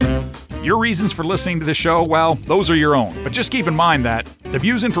Your reasons for listening to the show, well, those are your own. But just keep in mind that the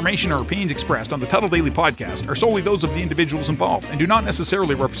views, information, or opinions expressed on the Tuttle Daily Podcast are solely those of the individuals involved and do not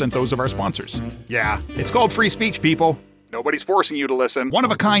necessarily represent those of our sponsors. Yeah, it's called free speech, people. Nobody's forcing you to listen.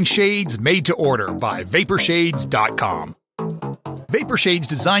 One-of-a-kind shades made to order by Vaporshades.com. Vaporshades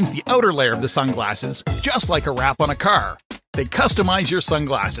designs the outer layer of the sunglasses just like a wrap on a car. They customize your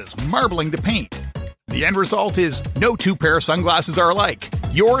sunglasses, marbling the paint. The end result is no two pair of sunglasses are alike.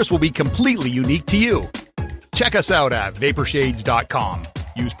 Yours will be completely unique to you. Check us out at Vaporshades.com.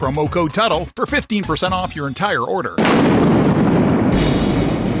 Use promo code Tuttle for 15% off your entire order.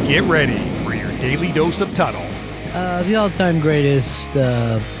 Get ready for your daily dose of Tuttle. The all-time greatest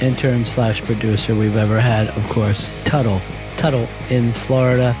intern/producer we've ever had, of course, Tuttle. Tuttle in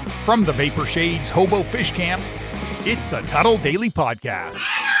Florida. From the Vapor Shades Hobo Fish Camp, it's the Tuttle Daily Podcast.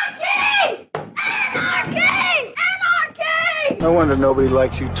 Anarchy! Anarchy! Anarchy! No wonder nobody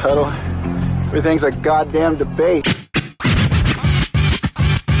likes you, Tuttle. Everything's a goddamn debate.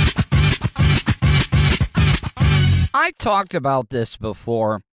 I talked about this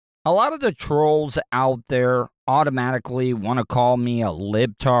before. A lot of the trolls out there automatically want to call me a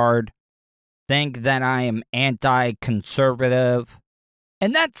libtard, think that I am anti-conservative,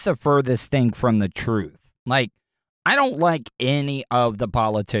 and that's the furthest thing from the truth. Like, I don't like any of the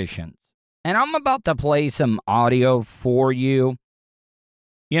politicians, and I'm about to play some audio for you.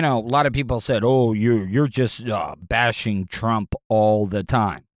 You know, a lot of people said, oh, you're just bashing Trump all the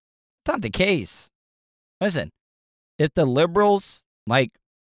time. It's not the case. Listen, if the liberals, like,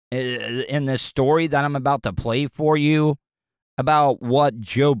 in this story that I'm about to play for you about what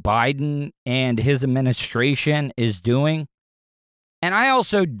Joe Biden and his administration is doing. And I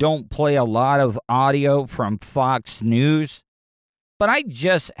also don't play a lot of audio from Fox News, but I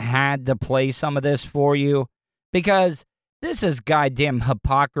just had to play some of this for you because this is goddamn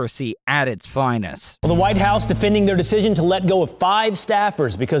hypocrisy at its finest. Well, the White House defending their decision to let go of 5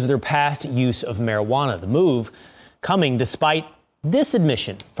 staffers because of their past use of marijuana. The move coming despite this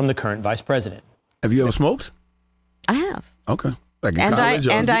admission from the current vice president. Have you ever smoked? I have. Okay. Like and I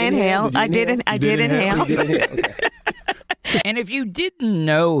inhaled. I did inhale. Okay. And if you didn't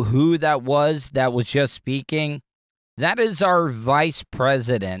know who that was just speaking, that is our vice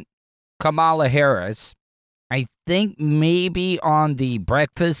president, Kamala Harris. I think maybe on the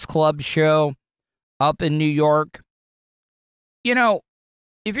Breakfast Club show up in New York. You know,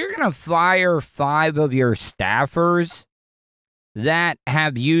 if you're going to fire 5 of your staffers that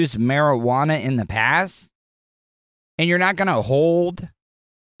have used marijuana in the past, and you're not going to hold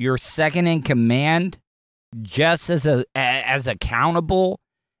your second in command just as accountable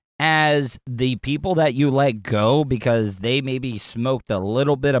as the people that you let go because they maybe smoked a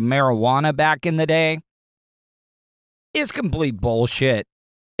little bit of marijuana back in the day, it's complete bullshit.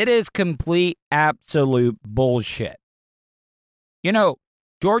 It is complete, absolute bullshit. You know,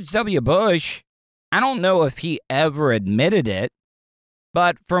 George W. Bush, I don't know if he ever admitted it,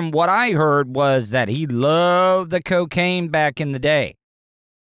 but from what I heard was that he loved the cocaine back in the day.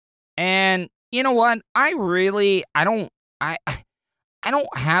 And you know what? I don't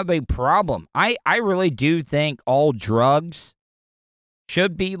have a problem. I really do think all drugs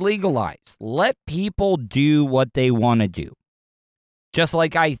should be legalized. Let people do what they want to do. Just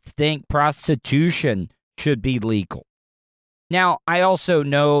like I think prostitution should be legal. Now, I also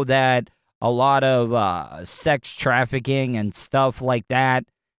know that a lot of sex trafficking and stuff like that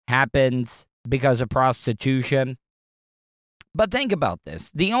happens because of prostitution. But think about this.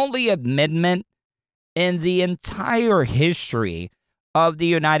 The only amendment in the entire history of the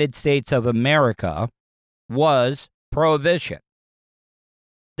United States of America was prohibition.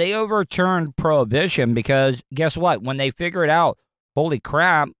 They overturned prohibition because guess what? When they figured out, holy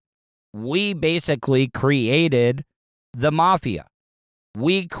crap, we basically created the mafia.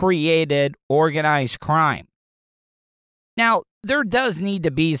 We created organized crime. Now, there does need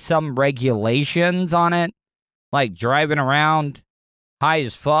to be some regulations on it, like driving around high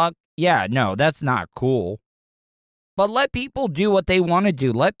as fuck. Yeah, no, that's not cool. But let people do what they want to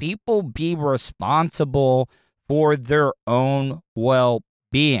do. Let people be responsible for their own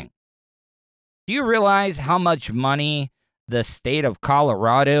well-being. Do you realize how much money the state of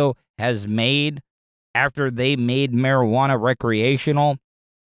Colorado has made after they made marijuana recreational?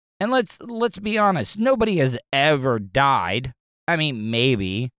 And let's be honest, nobody has ever died. I mean,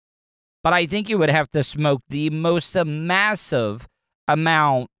 maybe. But I think you would have to smoke the most massive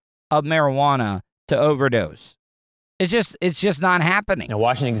amount of marijuana to overdose. It's just not happening. Now,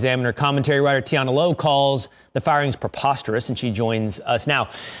 Washington Examiner commentary writer Tiana Lowe calls the firings preposterous, and she joins us now.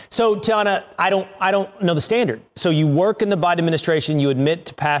 So, Tiana, I don't know the standard. So you work in the Biden administration, you admit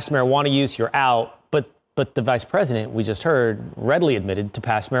to past marijuana use, you're out. But the vice president, we just heard, readily admitted to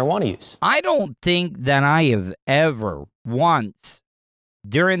past marijuana use. I don't think that I have ever once,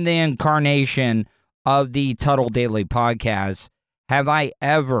 during the incarnation of the Tuttle Daily podcast, have I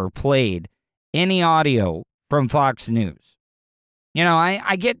ever played any audio from Fox News. You know,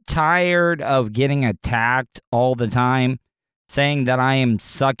 I get tired of getting attacked all the time, saying that I am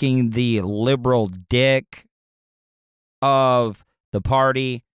sucking the liberal dick of the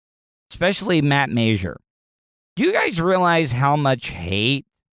party, especially Matt Major. Do you guys realize how much hate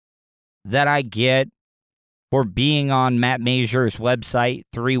that I get for being on Matt Major's website,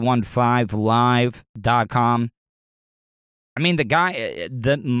 315live.com? I mean, the guy,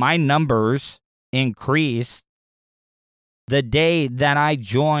 my numbers increased the day that I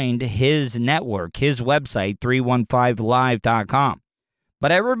joined his network, his website, 315live.com.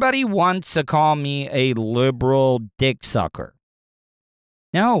 But everybody wants to call me a liberal dick sucker.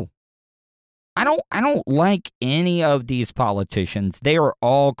 No. I don't like any of these politicians. They are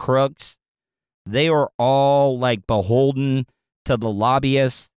all crooks. They are all like beholden to the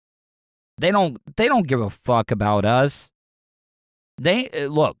lobbyists. They don't give a fuck about us.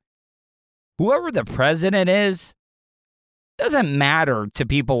 Look, whoever the president is, doesn't matter to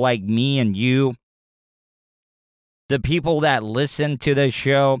people like me and you. The people that listen to this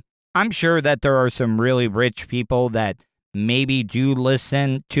show, I'm sure that there are some really rich people that maybe do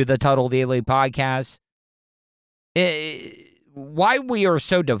listen to the Tuttle Daily podcast. Why we are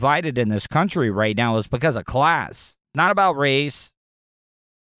so divided in this country right now is because of class. Not about race.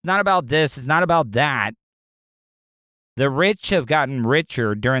 Not about this. It's not about that. The rich have gotten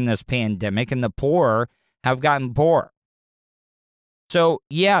richer during this pandemic, and the poor have gotten poorer. So,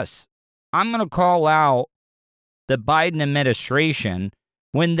 yes, I'm going to call out the Biden administration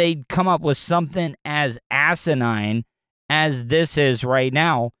when they come up with something as asinine as this is right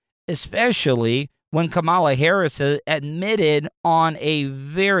now, especially when Kamala Harris admitted on a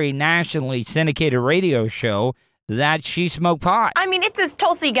very nationally syndicated radio show that she smoked pot. I mean, it's as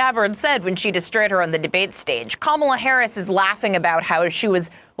Tulsi Gabbard said when she destroyed her on the debate stage. Kamala Harris is laughing about how she was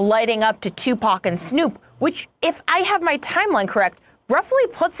lighting up to Tupac and Snoop, which, if I have my timeline correct, roughly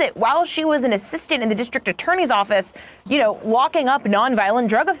puts it while she was an assistant in the district attorney's office, locking up nonviolent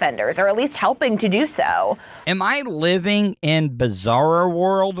drug offenders, or at least helping to do so. Am I living in bizarre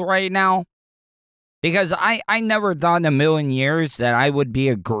world right now? Because I never thought in a million years that I would be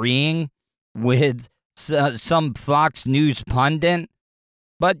agreeing with some Fox News pundit,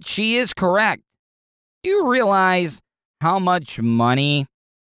 but she is correct. Do you realize how much money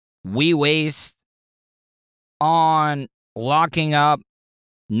we waste on locking up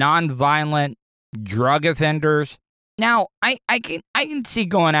nonviolent drug offenders? Now, I can see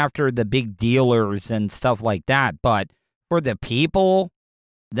going after the big dealers and stuff like that, but for the people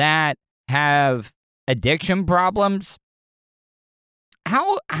that have addiction problems,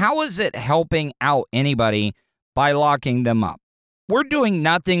 how is it helping out anybody by locking them up? We're doing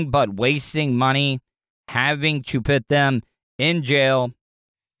nothing but wasting money, having to put them in jail,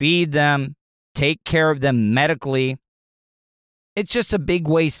 feed them, take care of them medically. It's just a big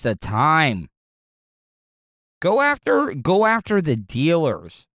waste of time. Go after the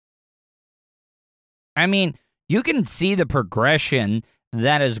dealers. I mean, you can see the progression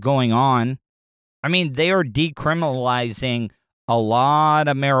that is going on. I mean, they are decriminalizing a lot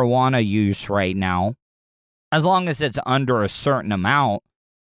of marijuana use right now, as long as it's under a certain amount.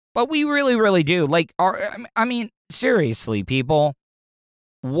 But we really, really do. Seriously, people,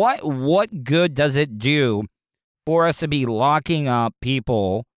 what good does it do for us to be locking up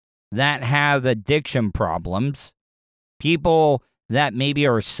people that have addiction problems, people that maybe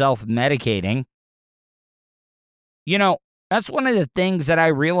are self-medicating? That's one of the things that I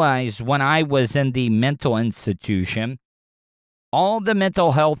realized when I was in the mental institution. All the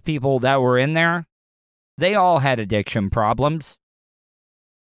mental health people that were in there, they all had addiction problems.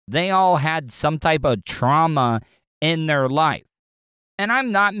 They all had some type of trauma in their life. And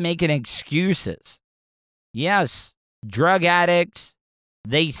I'm not making excuses. Yes, drug addicts,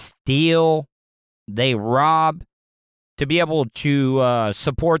 they steal, they rob to be able to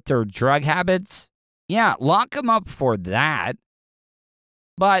support their drug habits. Yeah, lock them up for that.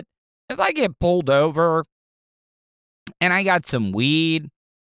 But if I get pulled over and I got some weed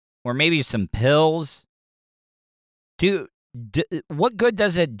or maybe some pills, what good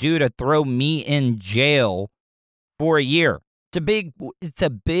does it do to throw me in jail for a year? It's a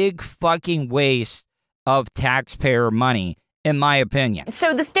big fucking waste of taxpayer money, in my opinion.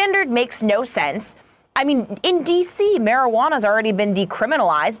 So the standard makes no sense. I mean, in D.C., marijuana's already been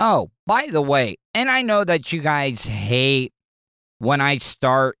decriminalized. Oh, by the way, and I know that you guys hate when I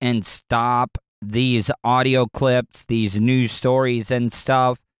start and stop these audio clips, these news stories and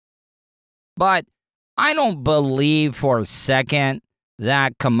stuff, but I don't believe for a second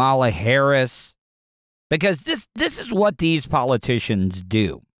that Kamala Harris, because this is what these politicians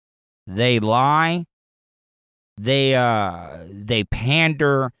do. They lie, they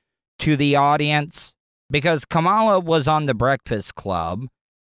pander to the audience, because Kamala was on the Breakfast Club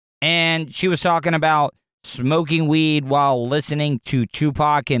and she was talking about smoking weed while listening to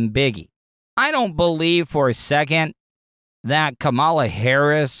Tupac and Biggie. I don't believe for a second that Kamala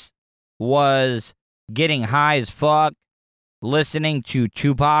Harris was getting high as fuck listening to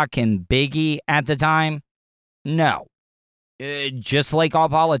Tupac and Biggie at the time. No. Just like all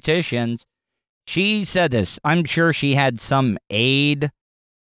politicians, she said this. I'm sure she had some aide.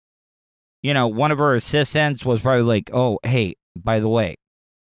 You know, one of her assistants was probably like, oh, hey, by the way,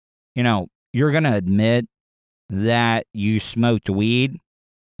 you know, you're going to admit that you smoked weed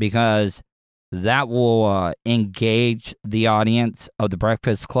because that will engage the audience of the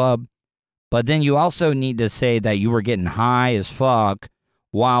Breakfast Club. But then you also need to say that you were getting high as fuck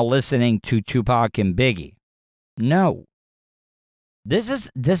while listening to Tupac and Biggie. No.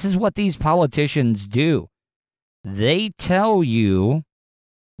 This is what these politicians do. They tell you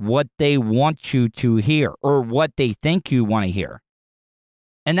what they want you to hear or what they think you want to hear.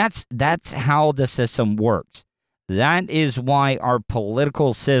 And that's how the system works. That is why our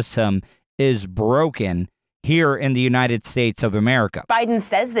political system is broken here in the United States of America. Biden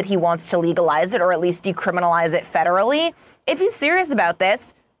says that he wants to legalize it or at least decriminalize it federally. If he's serious about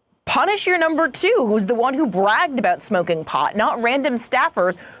this, punish your number two, who's the one who bragged about smoking pot, not random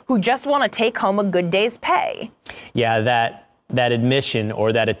staffers who just want to take home a good day's pay. Yeah, that admission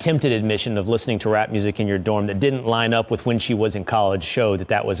or that attempted admission of listening to rap music in your dorm that didn't line up with when she was in college showed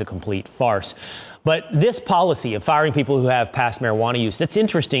that was a complete farce. But this policy of firing people who have past marijuana use, that's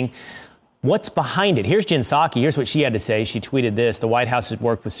interesting. What's behind it? Here's Jen Psaki. Here's what she had to say. She tweeted this. The White House has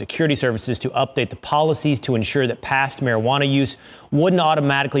worked with security services to update the policies to ensure that past marijuana use wouldn't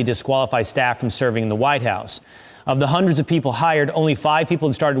automatically disqualify staff from serving in the White House. Of the hundreds of people hired, only 5 people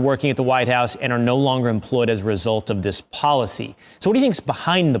had started working at the White House and are no longer employed as a result of this policy. So what do you think is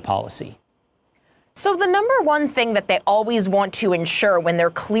behind the policy? So the number one thing that they always want to ensure when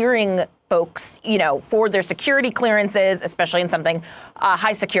they're clearing folks, you know, for their security clearances, especially in something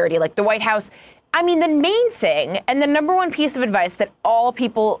high security like the White House. I mean, the main thing and the number one piece of advice that all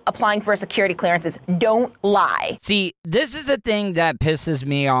people applying for a security clearance is don't lie. See, this is the thing that pisses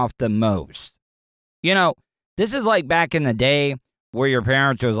me off the most. You know, this is like back in the day where your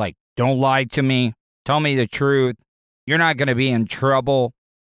parents was like, don't lie to me. Tell me the truth. You're not going to be in trouble.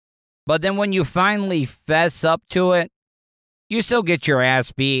 But then when you finally fess up to it, you still get your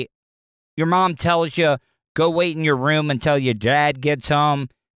ass beat. Your mom tells you, go wait in your room until your dad gets home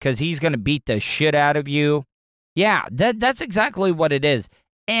because he's going to beat the shit out of you. Yeah, that's exactly what it is.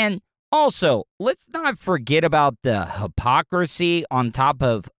 And also, let's not forget about the hypocrisy on top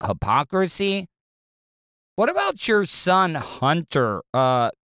of hypocrisy. What about your son, Hunter,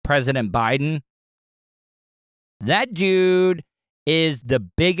 President Biden? That dude is the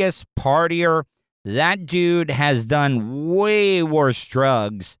biggest partier. That dude has done way worse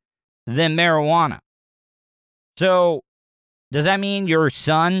drugs than marijuana. So, does that mean your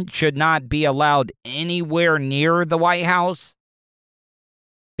son should not be allowed anywhere near the White House?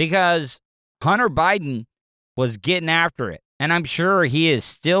 Because Hunter Biden was getting after it, and I'm sure he is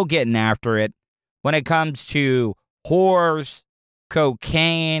still getting after it when it comes to whores,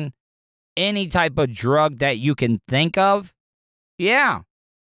 cocaine, any type of drug that you can think of. Yeah.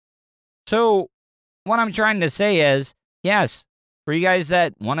 So, what I'm trying to say is, yes, for you guys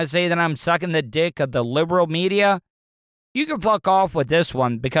that want to say that I'm sucking the dick of the liberal media, you can fuck off with this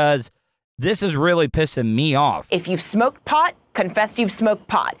one because this is really pissing me off. If you've smoked pot, confess you've smoked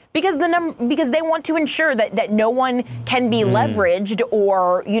pot. Because they want to ensure that no one can be leveraged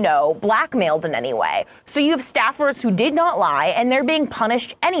or, you know, blackmailed in any way. So you have staffers who did not lie and they're being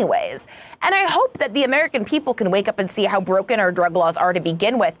punished anyways. And I hope that the American people can wake up and see how broken our drug laws are to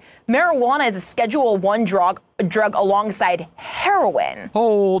begin with. Marijuana is a Schedule I drug alongside heroin.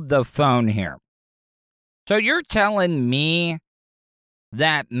 Hold the phone here. So you're telling me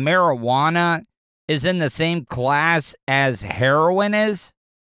that marijuana is in the same class as heroin is?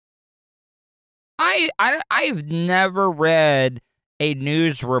 I've never read a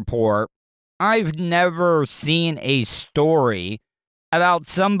news report. I've never seen a story about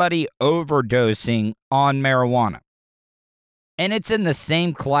somebody overdosing on marijuana, and it's in the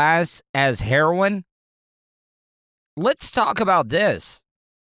same class as heroin, let's talk about this.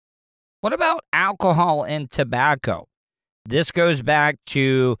 What about alcohol and tobacco? This goes back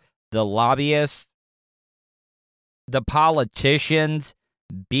to the lobbyists, the politicians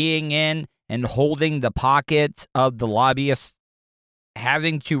being in and holding the pockets of the lobbyists,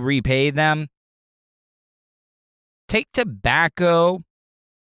 having to repay them. Take tobacco,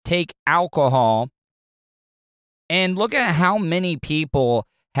 take alcohol, and look at how many people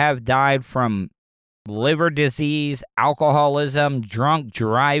have died from liver disease, alcoholism, drunk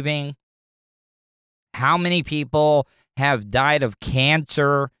driving. How many people have died of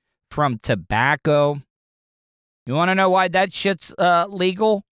cancer from tobacco? You want to know why that shit's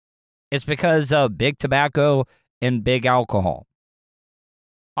legal? It's because of big tobacco and big alcohol.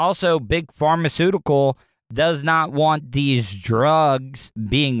 Also, big pharmaceutical does not want these drugs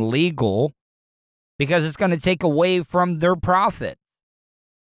being legal because it's going to take away from their profits.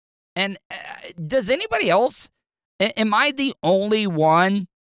 And does anybody else, am I the only one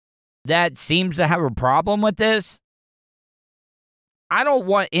that seems to have a problem with this? I don't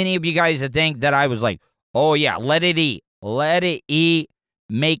want any of you guys to think that I was like, oh yeah, let it eat,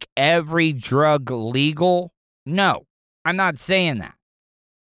 make every drug legal. No, I'm not saying that.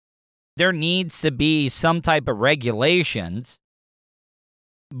 There needs to be some type of regulations.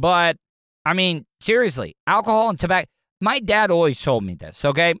 But, I mean, seriously, alcohol and tobacco. My dad always told me this,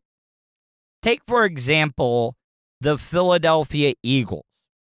 okay? Take, for example, the Philadelphia Eagles.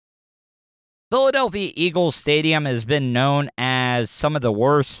 Philadelphia Eagles Stadium has been known as some of the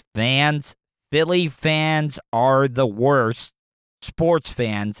worst fans. Philly fans are the worst sports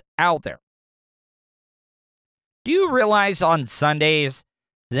fans out there. Do you realize on Sundays,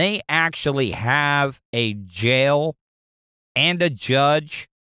 they actually have a jail and a judge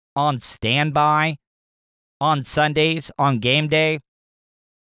on standby on Sundays on game day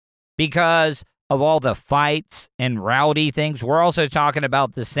because of all the fights and rowdy things? We're also talking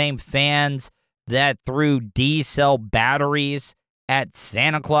about the same fans that threw D-cell batteries at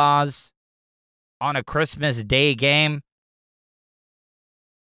Santa Claus on a Christmas Day game.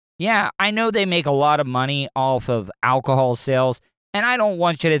 Yeah, I know they make a lot of money off of alcohol sales. And I don't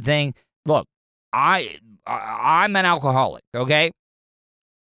want you to think, look, I'm an alcoholic, okay?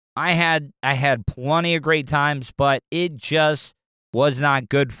 I had plenty of great times, but it just was not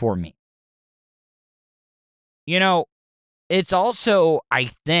good for me. You know, it's also, I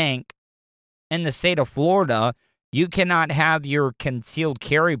think, in the state of Florida, you cannot have your concealed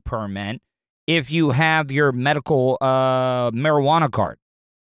carry permit if you have your medical marijuana card.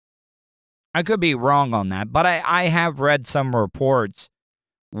 I could be wrong on that, but I have read some reports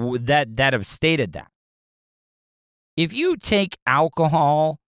that have stated that. If you take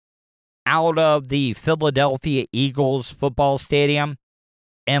alcohol out of the Philadelphia Eagles football stadium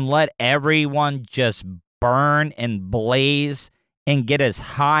and let everyone just burn and blaze and get as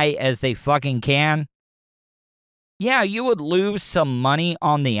high as they fucking can, yeah, you would lose some money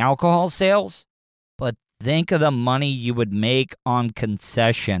on the alcohol sales, but think of the money you would make on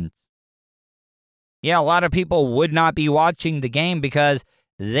concessions. Yeah, a lot of people would not be watching the game because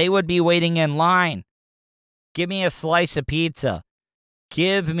they would be waiting in line. Give me a slice of pizza.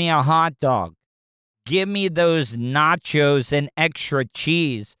 Give me a hot dog. Give me those nachos and extra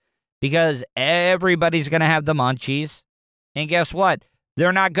cheese because everybody's going to have the munchies. And guess what?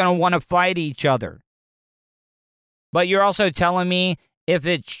 They're not going to want to fight each other. But you're also telling me if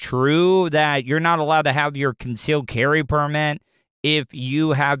it's true that you're not allowed to have your concealed carry permit if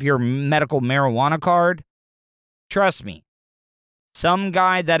you have your medical marijuana card? Trust me, some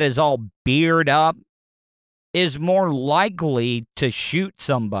guy that is all beard up is more likely to shoot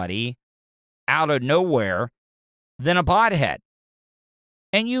somebody out of nowhere than a pothead.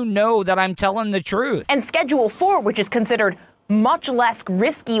 And you know that I'm telling the truth. And Schedule 4, which is considered much less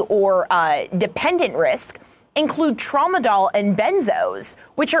risky or dependent risk, include tramadol and benzos,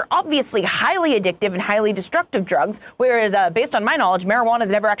 which are obviously highly addictive and highly destructive drugs, whereas, based on my knowledge, marijuana has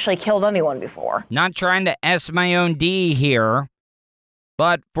never actually killed anyone before. Not trying to S my own D here,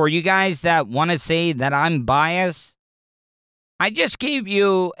 but for you guys that want to say that I'm biased, I just gave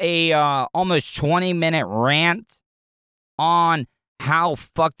you a almost 20-minute rant on how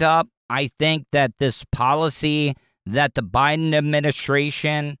fucked up I think that this policy that the Biden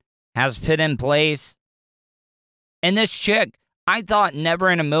administration has put in place. And this chick, I thought never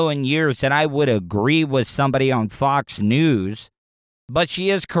in a million years that I would agree with somebody on Fox News, but she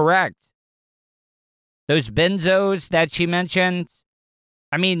is correct. Those benzos that she mentioned,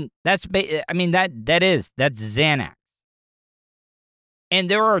 that's Xanax. And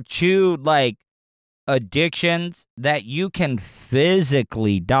there are two like addictions that you can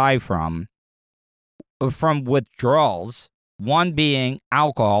physically die from withdrawals. One being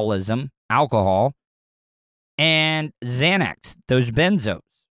alcohol, and Xanax, those benzos.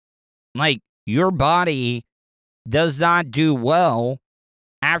 Like, your body does not do well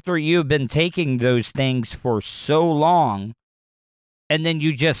after you've been taking those things for so long, and then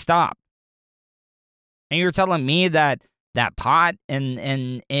you just stop. And you're telling me that pot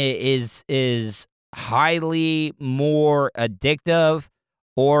and is highly more addictive,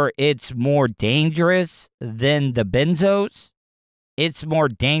 or it's more dangerous than the benzos? It's more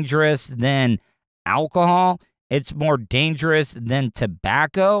dangerous than alcohol? It's more dangerous than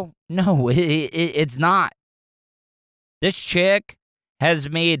tobacco? No, it's not. This chick has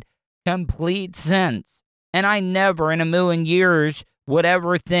made complete sense. And I never in a million years would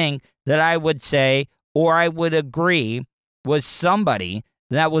ever think that I would say or I would agree with somebody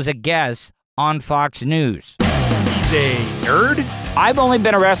that was a guest on Fox News. He's a nerd, I've only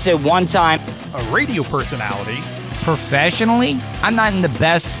been arrested one time. a radio personality, Professionally, I'm not in the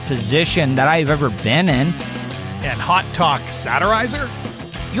best position that I've ever been in. and hot talk satirizer.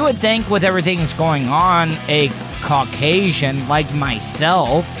 You would think with everything that's going on, a Caucasian like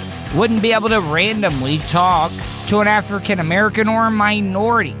myself wouldn't be able to randomly talk to an African American or a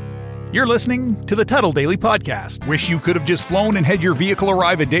minority. You're listening to the Tuttle Daily Podcast. Wish you could have just flown and had your vehicle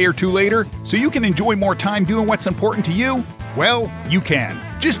arrive a day or two later so you can enjoy more time doing what's important to you? Well, you can.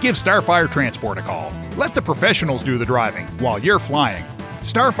 Just give Starfire Transport a call. Let the professionals do the driving while you're flying.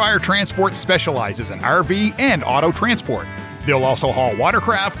 Starfire Transport specializes in RV and auto transport. They'll also haul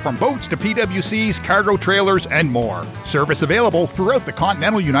watercraft from boats to PWCs, cargo trailers, and more. Service available throughout the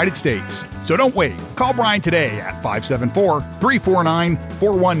continental United States. So don't wait. Call Brian today at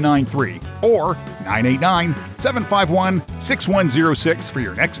 574-349-4193 or 989-751-6106 for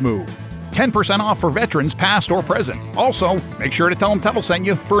your next move. 10% off for veterans past or present. Also, make sure to tell them Tuttle sent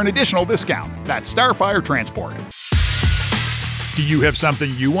you for an additional discount. That's Starfire Transport. Do you have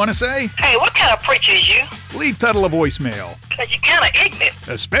something you want to say? Hey, what kind of preacher is you? Leave Tuttle a voicemail, Cause you kind of ignorant.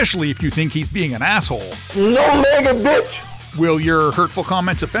 especially if you think he's being an asshole. No-legged bitch. Will your hurtful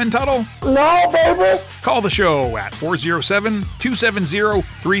comments offend Tuttle? No, baby. Call the show at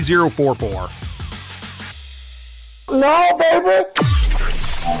 407-270-3044. No, baby.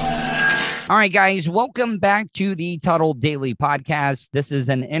 All right, guys, welcome back to the Tuttle Daily Podcast. This is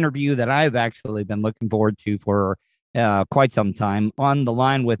an interview that I've actually been looking forward to for quite some time. On the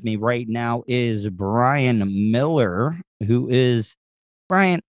line with me right now is Brian Miller, who is,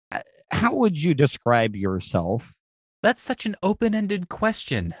 Brian, how would you describe yourself? That's such an open-ended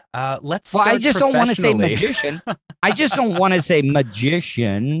question. Let's Well, start I just don't want to say professionally. magician. I just don't want to say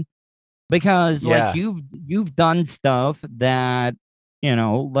magician because like you've done stuff that, you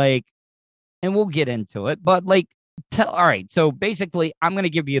know, like, and we'll get into it, but like, all right. So basically I'm going to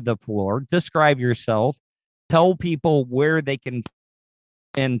give you the floor. Describe yourself. Tell people where they can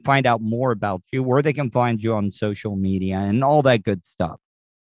and find out more about you, where they can find you on social media and all that good stuff.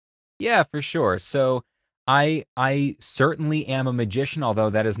 Yeah, for sure. So I certainly am a magician,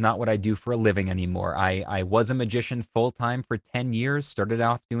 although that is not what I do for a living anymore. I was a magician full-time for 10 years, started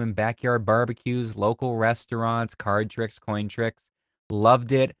off doing backyard barbecues, local restaurants, card tricks, coin tricks.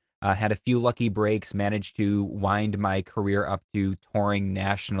 Loved it. Had a few lucky breaks, managed to wind my career up to touring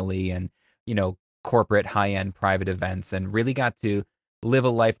nationally and, you know, corporate high-end private events, and really got to live a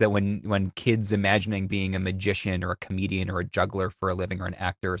life that when kids imagining being a magician or a comedian or a juggler for a living or an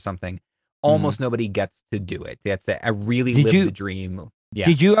actor or something, almost nobody gets to do it. I really lived the dream. Yeah.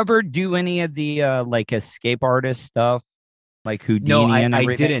 Did you ever do any of the like escape artist stuff, like Houdini? No, and I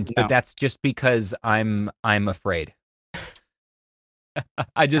everything? didn't, No. but that's just because I'm afraid.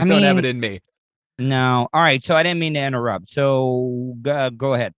 I just don't have it in me. No. All right. So I didn't mean to interrupt. So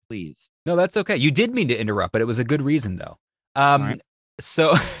go ahead, please. No, that's okay. You did mean to interrupt, but it was a good reason though. right.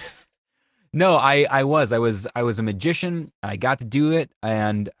 So no, I was a magician. I got to do it,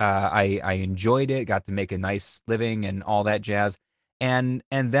 and I enjoyed it. Got to make a nice living and all that jazz. And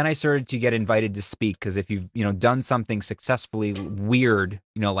then I started to get invited to speak, because if you've done something successfully weird,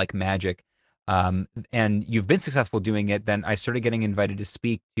 like magic, and you've been successful doing it, then I started getting invited to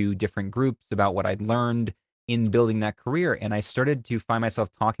speak to different groups about what I'd learned in building that career. And I started to find myself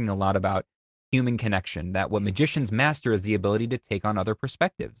talking a lot about human connection, that what magicians master is the ability to take on other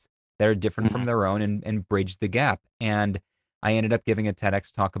perspectives that are different from their own and bridge the gap. And I ended up giving a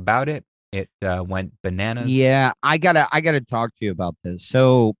TEDx talk about it. It went bananas. Yeah, I gotta talk to you about this.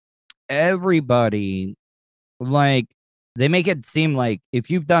 So everybody, like, they make it seem like if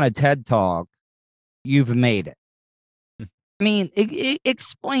you've done a TED talk, you've made it. I mean,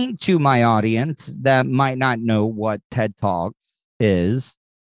 explain to my audience that might not know what TED Talks is.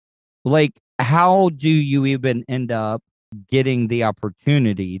 Like, how do you even end up getting the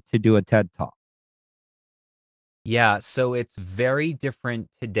opportunity to do a TED Talk? Yeah, so it's very different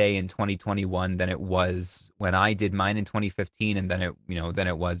today in 2021 than it was when I did mine in 2015, and then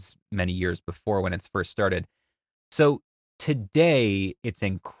it was many years before when it's first started. So today it's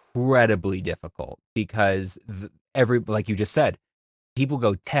incredibly difficult because every like you just said, people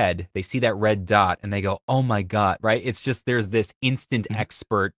go TED, they see that red dot and they go, "Oh my God," right? It's just there's this instant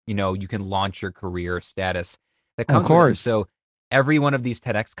expert, you can launch your career status that Of comes with it. And course. so every one of these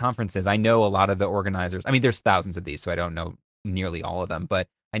TEDx conferences, I know a lot of the organizers. I mean, there's thousands of these, so I don't know nearly all of them, but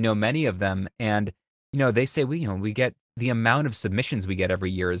I know many of them. And, they say we get the amount of submissions we get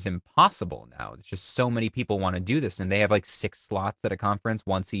every year is impossible now. It's just so many people want to do this. And they have like 6 slots at a conference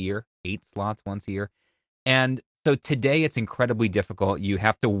once a year, 8 slots once a year. And so today it's incredibly difficult. You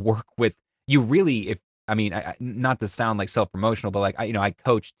have to work with you really if I mean, not to sound like self-promotional, but like I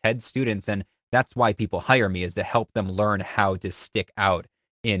coach TED students, and that's why people hire me is to help them learn how to stick out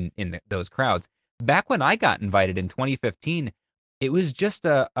in those crowds. Back when I got invited in 2015, it was just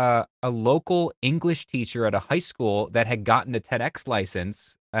a local English teacher at a high school that had gotten a TEDx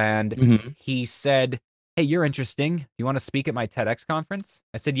license, and Mhm. he said, "Hey, you're interesting. Do you want to speak at my TEDx conference?"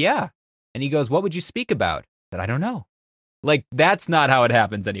 I said, "Yeah." And he goes, "What would you speak about?" I said, "I don't know." Like, that's not how it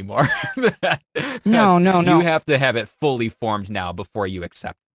happens anymore. No, no, You no. have to have it fully formed now before Oh,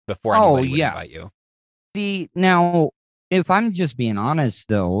 anybody would yeah. invite you. See, now, if I'm just being honest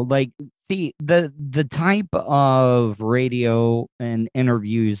though, like, see, the type of radio and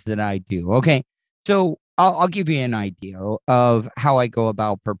interviews that I do. Okay, so I'll give you an idea of how I go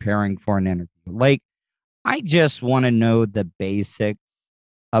about preparing for an interview. Like, I just want to know the basics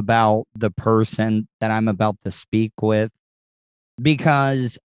about the person that I'm about to speak with,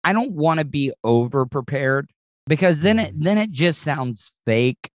 because I don't want to be over prepared, because then it just sounds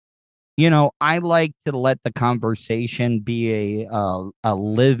fake. I like to let the conversation be a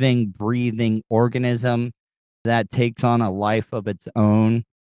living, breathing organism that takes on a life of its own.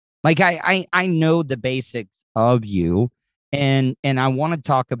 Like, I know the basics of you, and I want to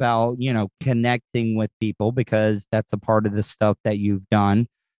talk about, connecting with people, because that's a part of the stuff that you've done.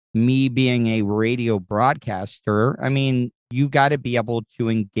 Me being a radio broadcaster, I mean, you got to be able to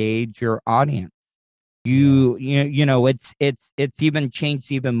engage your audience. It's even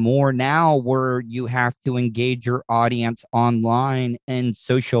changed even more now, where you have to engage your audience online and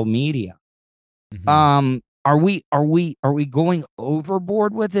social media. Mhm. Are we going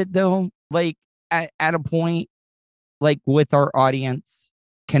overboard with it though? Like, at a point, like, with our audience,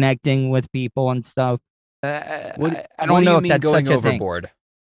 connecting with people and stuff. I What don't do know you if mean that's going such a thing. overboard?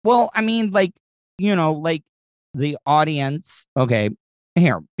 Well, I mean, like, like the audience. Okay,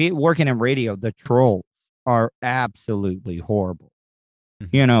 here, working in radio, the trolls are absolutely horrible.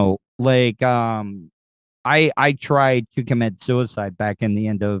 Mhm. Like, I tried to commit suicide back in the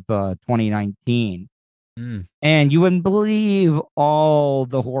end of 2019, Mm. and you wouldn't believe all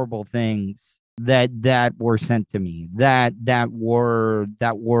the horrible things that were sent to me, that were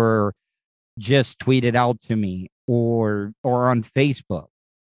just tweeted out to me, or on Facebook.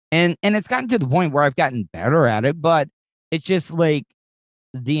 And it's gotten to the point where I've gotten better at it, but it's just like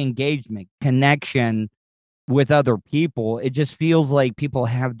the engagement, connection with other people. It just feels like people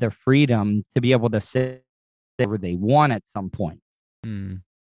have the freedom to be able to say whatever they want at some point. Mm.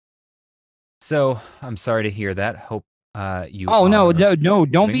 So, I'm sorry to hear that. Hope, you Oh, no, are no, no,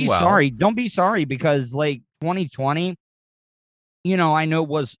 don't doing be well. sorry. Don't be sorry, because like 2020, I know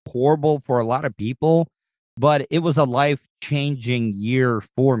was horrible for a lot of people, but it was a life-changing year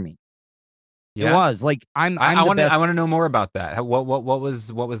for me. It Yeah? was like I'm I I'm I the wanna I best. wanna know more about that. What was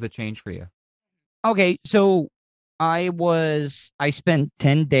the change for you? Okay, so I spent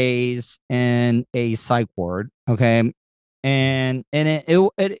 10 days in a psych ward, okay? And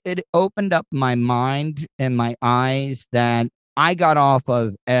it opened up my mind and my eyes that I got off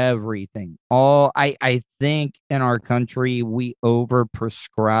of everything. I think in our country we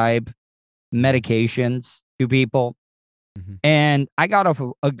overprescribe medications to people, Mhm. and I got off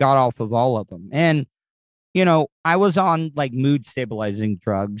of all of them. And I was on like mood stabilizing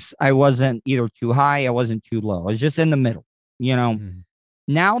drugs. I wasn't either too high, I wasn't too low. I was just in the middle, you know. Mhm.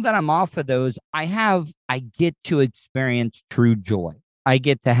 Now that I'm off of those, I get to experience true joy. I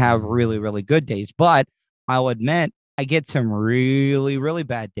get to have really, Mm. really good days, but I'll admit I get some really, really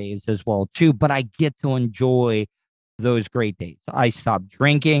bad days as well too, but I get to enjoy those great days. I stopped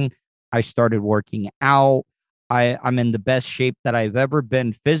drinking. I started working out. I'm in the best shape that I've ever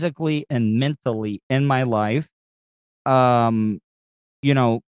been physically and mentally in my life. you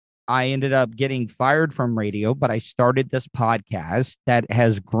know, I ended up getting fired from radio, but I started this podcast that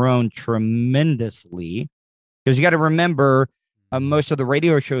has grown tremendously because you got to remember most of the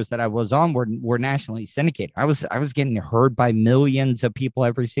radio shows that I was on were nationally syndicated. I was getting heard by millions of people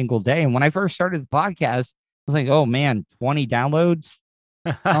every single day. And when I first started the podcast, I was like, oh man, 20 downloads.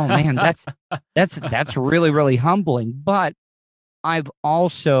 Oh man, that's really, really humbling. But I've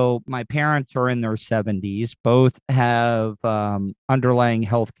also, my parents are in their 70s, both have underlying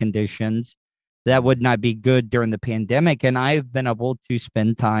health conditions that would not be good during the pandemic. And I've been able to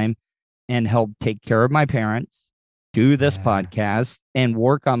spend time and help take care of my parents, do this podcast, and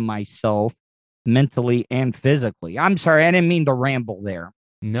work on myself mentally and physically. I'm sorry, I didn't mean to ramble there.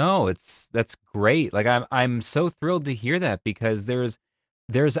 No, that's great. Like I'm so thrilled to hear that because there's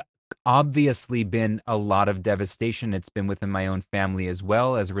obviously been a lot of devastation. It's been within my own family as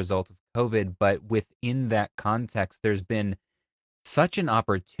well as a result of COVID, but within that context, there's been such an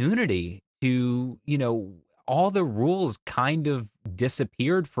opportunity to, all the rules kind of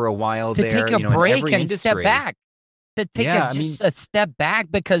disappeared for a while to there, take a in break every and industry. step back. To take a step back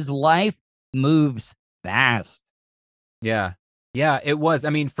because life moves fast. Yeah. Yeah, it was. I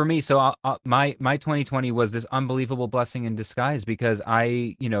mean, for me, so my 2020 was this unbelievable blessing in disguise because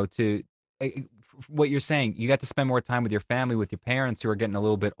what you're saying, you got to spend more time with your family, with your parents who are getting a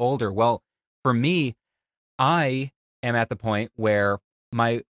little bit older. Well, for me, I am at the point where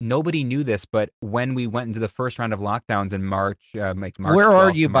nobody knew this, but when we went into the first round of lockdowns in March, March Where 12th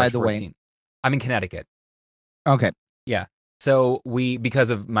are to you, by March the 14th. way? I'm in Connecticut. Okay. Yeah. So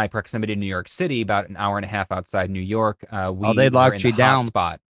because of my proximity to New York City, about an hour and a half outside New York, they were locked in you the down. hot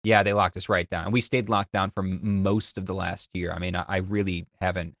spot. Yeah, they locked us right down. And we stayed locked down for most of the last year. I mean, I really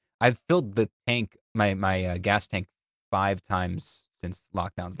haven't. I've filled the tank, my gas tank 5 times since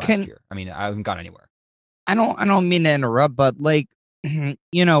lockdowns last year. I mean, I haven't gone anywhere. I don't mean to interrupt, but like, a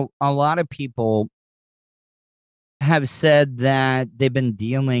lot of people have said that they've been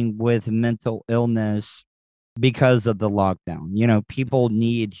dealing with mental illness because of the lockdown. People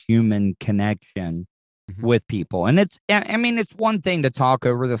need human connection with people. And it's one thing to talk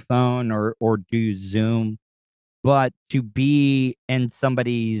over the phone or do Zoom, but to be in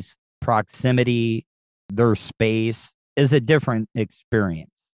somebody's proximity, their space is a different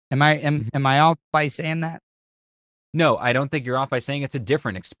experience. Am I off by saying that? No, I don't think you're off by saying it's a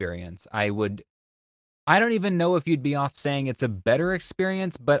different experience. I don't even know if you'd be off saying it's a better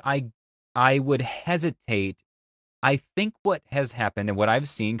experience, but I would hesitate. I think what has happened and what I've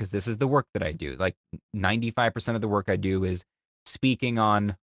seen, because this is the work that I do, like 95% of the work I do is speaking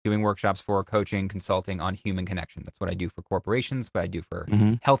on, doing workshops for, coaching, consulting on human connection. That's what I do for corporations, but I do for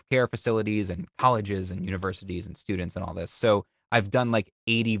healthcare facilities and colleges and universities and students and all this. So I've done like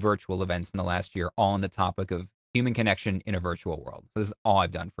 80 virtual events in the last year, all on the topic of human connection in a virtual world. So this is all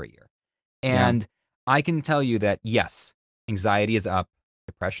I've done for a year. And I can tell you that, yes, anxiety is up,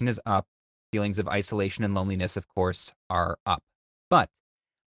 depression is up, feelings of isolation and loneliness, of course, are up. But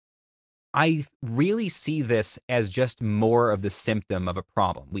I really see this as just more of the symptom of a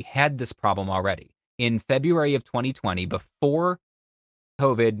problem. We had this problem already. In February of 2020, before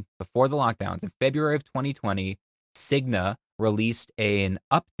COVID, before the lockdowns, in February of 2020, Cigna released an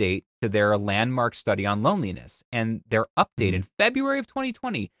update to their landmark study on loneliness. And their update in February of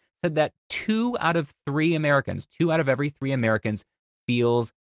 2020 said that 2 out of every 3 Americans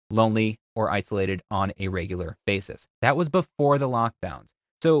feels lonely or isolated on a regular basis. That was before the lockdowns.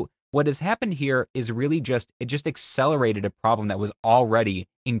 So what has happened here is really it just accelerated a problem that was already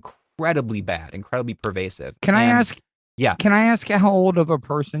incredibly bad, incredibly pervasive. Can I ask? Yeah. Can I ask how old of a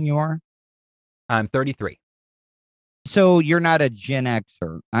person you are? I'm 33. So you're not a Gen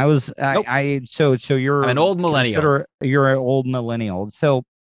Xer. Nope. So you're I'm an old millennial. You're an old millennial. So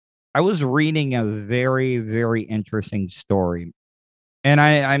I was reading a very, very interesting story. And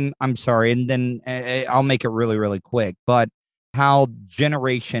I'm sorry, and then I'll make it really, really quick. But how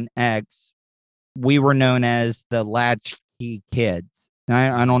Generation X, we were known as the latchkey kids.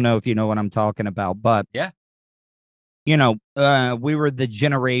 I don't know if you know what I'm talking about, but yeah, we were the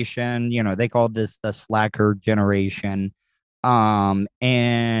generation. They called this the slacker generation. And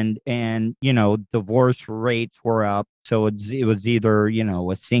divorce rates were up, so it was either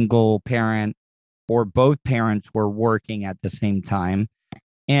a single parent or both parents were working at the same time.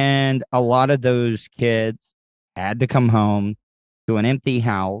 And a lot of those kids had to come home to an empty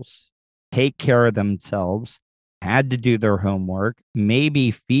house, take care of themselves, had to do their homework,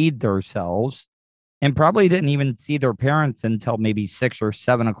 maybe feed themselves, and probably didn't even see their parents until maybe 6 or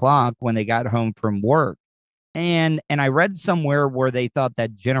 7 o'clock when they got home from work. And I read somewhere where they thought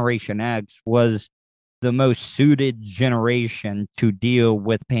that Generation X was the most suited generation to deal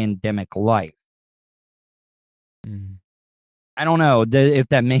with pandemic life. Mm. I don't know if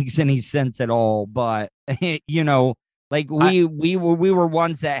that makes any sense at all, but you know, like we were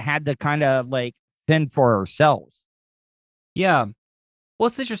ones that had to kind of like fend for ourselves. Yeah. Well,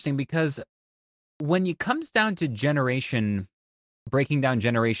 it's interesting because when it comes down to breaking down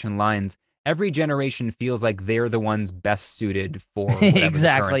generation lines, every generation feels like they're the ones best suited for whatever the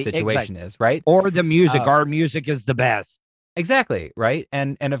current situation is, right? Or the music. Our music is the best. Exactly, right?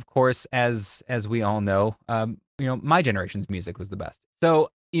 And of course, as we all know, my generation's music was the best. So,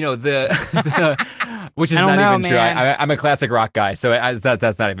 which is not even true. I'm a classic rock guy, so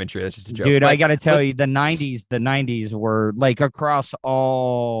that's not even true. That's just a joke. Dude, I got to tell you, the 90s were like across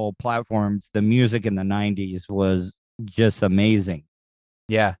all platforms. The music in the 90s was just amazing.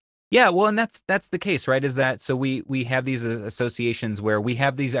 Yeah. Yeah, well, and that's the case, right? Is that so we have these associations where we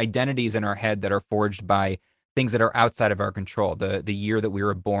have these identities in our head that are forged by things that are outside of our control. The year that we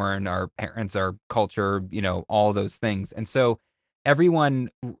were born, our parents, our culture, all those things. And so everyone,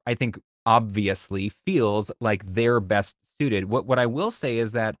 I think, obviously feels like they're best suited. What I will say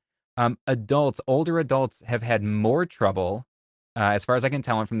is that older adults have had more trouble, as far as I can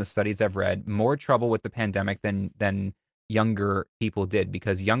tell, and from the studies I've read, more trouble with the pandemic than younger people did,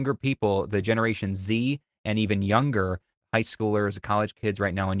 because younger people, the Generation Z and even younger, high schoolers, college kids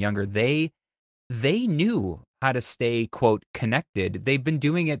right now and younger, they knew how to stay, quote, connected. They've been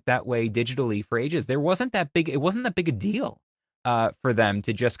doing it that way digitally for ages. It wasn't that big a deal for them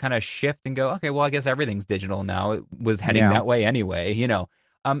to just kind of shift and go, okay, well, I guess everything's digital now. It was heading that way anyway,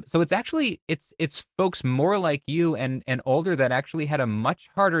 So it's actually it's folks more like you and older that actually had a much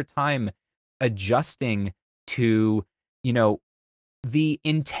harder time adjusting to, the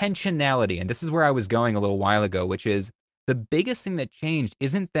intentionality. And this is where I was going a little while ago, which is the biggest thing that changed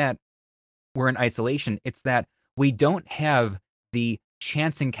isn't that we're in isolation. It's that we don't have the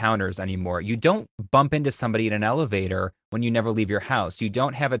chance encounters anymore. You don't bump into somebody in an elevator when you never leave your house. You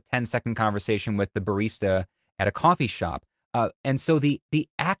don't have a 10-second conversation with the barista at a coffee shop. And so the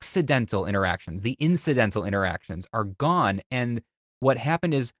accidental interactions, the incidental interactions are gone. And what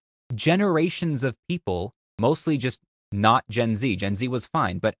happened is generations of people, mostly just not Gen Z. Gen Z was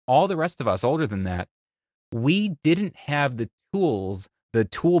fine, but all the rest of us older than that, we didn't have the tools, the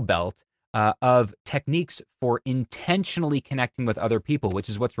tool belt of techniques for intentionally connecting with other people, which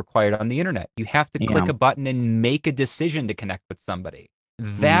is what's required on the internet. You have to click a button and make a decision to connect with somebody.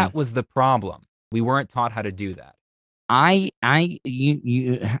 That was the problem. We weren't taught how to do that. I'm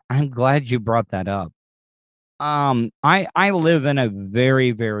glad you brought that up. I live in a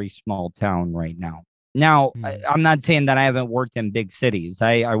very, very small town right now. Now, I'm not saying that I haven't worked in big cities.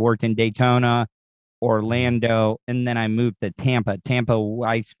 I worked in Daytona, Orlando, and then I moved to Tampa.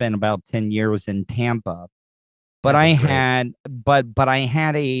 I spent about 10 years in Tampa. But I had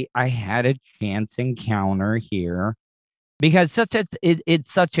a chance encounter here because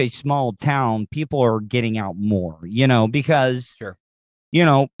it's such a small town. People are getting out more, because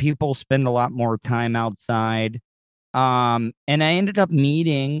people spend a lot more time outside. And I ended up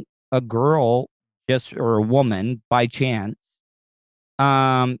meeting a girl or a woman by chance,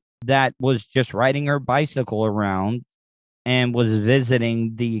 that was just riding her bicycle around and was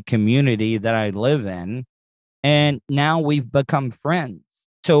visiting the community that I live in. And now we've become friends.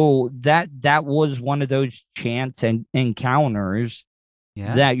 So that was one of those chance encounters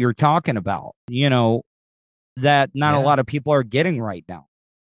that you're talking about, that not a lot of people are getting right now.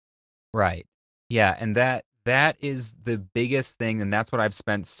 Right. Yeah. And that is the biggest thing. And that's what I've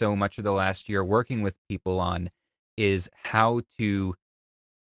spent so much of the last year working with people on, is how to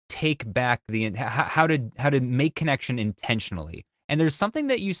take back how to make connection intentionally. And there's something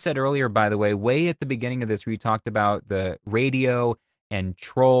that you said earlier, by the way at the beginning of this, where you talked about the radio and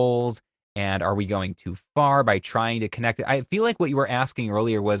trolls, and are we going too far by trying to connect? I feel like what you were asking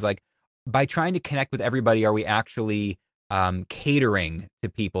earlier was like, by trying to connect with everybody, are we actually catering to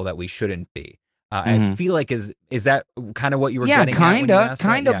people that we shouldn't be? I feel like is that kind of what you were getting at?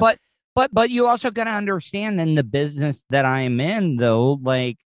 Kind of, but you also got to understand, in the business that I'm in, though,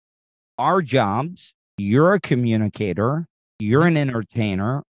 like, our jobs, you're a communicator, you're an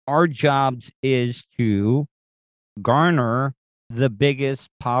entertainer. Our jobs is to garner the biggest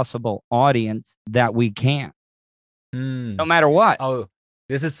possible audience that we can, no matter what. Oh,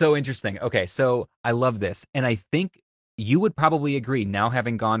 this is so interesting. Okay, so I love this. And I think you would probably agree, now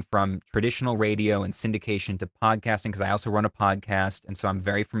having gone from traditional radio and syndication to podcasting, because I also run a podcast, and so I'm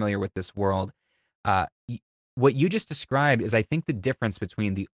very familiar with this world. What you just described is, I think, the difference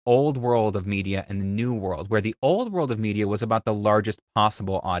between the old world of media and the new world, where the old world of media was about the largest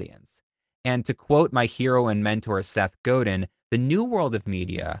possible audience. And to quote my hero and mentor Seth Godin, the new world of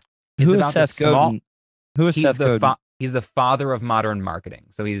media is Who is about Seth the small. Godin? Who is Seth Godin? He's the father of modern marketing.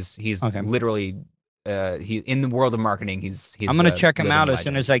 So he's Okay. literally he in the world of marketing. He's I'm gonna a check him living out as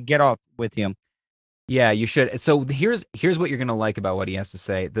soon legend. as I get off with you. Yeah, you should. So here's what you're gonna like about what he has to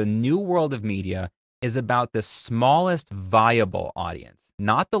say. The new world of media is about the smallest viable audience,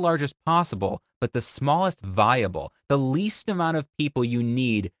 not the largest possible, but the smallest viable, the least amount of people you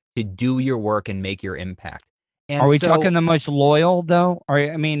need to do your work and make your impact. And Are we so, talking the most loyal though? Or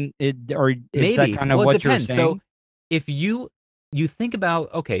I mean, or is maybe. that kind of Well, it what you're depends. saying? So if you think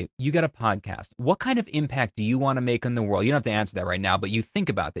about, okay, you got a podcast. What kind of impact do you want to make in the world? You don't have to answer that right now, but you think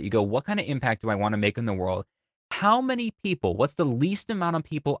about that. You go, what kind of impact do I want to make in the world? How many people? What's the least amount of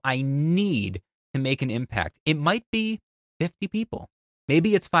people I need to make an impact? It might be 50 people.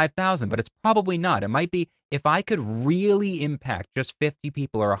 Maybe it's 5,000, but it's probably not. It might be if I could really impact just 50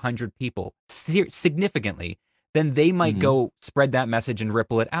 people or 100 people significantly, then they might go spread that message and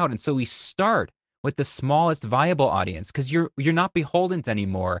ripple it out. And so we start with the smallest viable audience because you're not beholden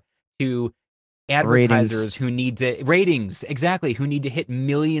anymore to advertisers who need to ratings, exactly, who need to hit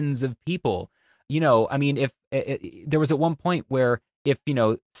millions of people. You know, I mean, if there was at one point where if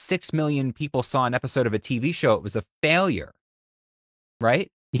 6 million people saw an episode of a TV show, it was a failure,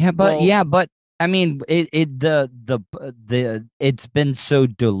 right? Yeah, but I mean, it's been so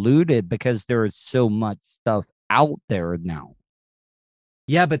diluted because there is so much stuff out there now.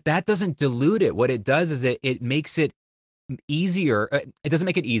 Yeah, but that doesn't dilute it. What it does is it makes it easier. It doesn't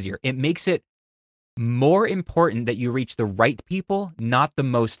make it easier. It makes it more important that you reach the right people, not the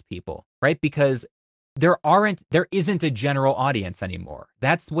most people, right? Because there isn't a general audience anymore.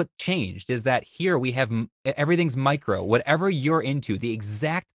 That's what changed, is that here we have everything's micro. Whatever you're into, the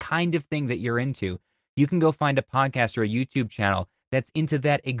exact kind of thing that you're into, you can go find a podcast or a YouTube channel that's into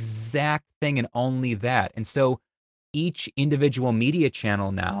that exact thing and only that. And so each individual media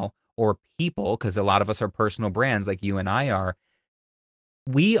channel now, or people, because a lot of us are personal brands like you and I are,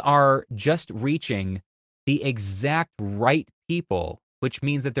 we are just reaching the exact right people, which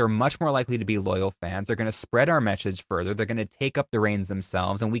means that they're much more likely to be loyal fans. They're going to spread our message further. They're going to take up the reins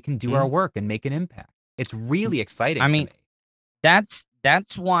themselves, and we can do our work and make an impact. It's really exciting. I mean, to me.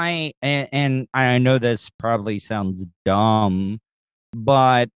 that's why, and I know this probably sounds dumb,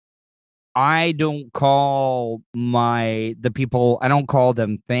 but I don't call the people, I don't call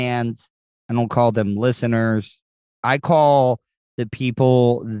them fans. I don't call them listeners. I call the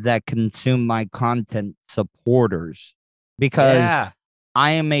people that consume my content supporters, because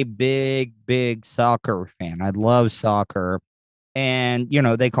I am a big, big soccer fan. I love soccer. And,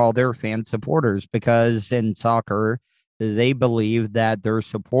 they call their fans supporters because in soccer, they believe that their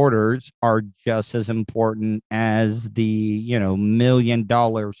supporters are just as important as the, $1 million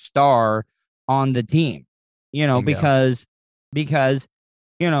star on the team, Bingo. because,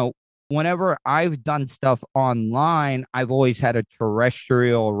 whenever I've done stuff online, I've always had a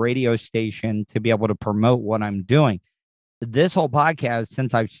terrestrial radio station to be able to promote what I'm doing. This whole podcast,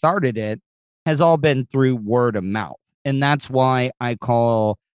 since I've started it, has all been through word of mouth. And that's why I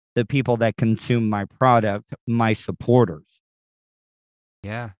call the people that consume my product my supporters.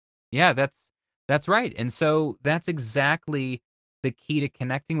 Yeah, that's right. And so that's exactly the key to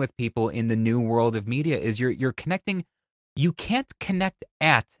connecting with people in the new world of media is you're connecting. You can't connect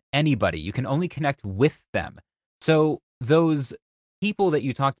at anybody. You can only connect with them. So those people that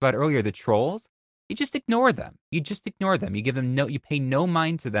you talked about earlier, the trolls, you just ignore them. You give them you pay no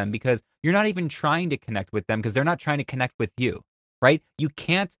mind to them because you're not even trying to connect with them because they're not trying to connect with you, right? You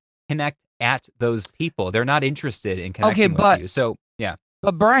can't connect at those people. They're not interested in connecting with you. So, yeah.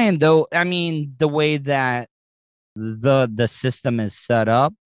 But Brian, though, I mean, the way that the system is set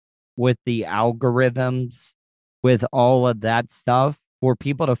up with the algorithms, with all of that stuff, for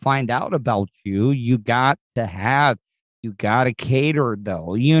people to find out about you, you got to cater,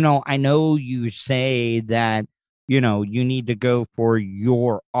 though. I know you say that, you need to go for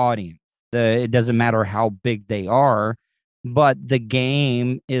your audience. It doesn't matter how big they are, but the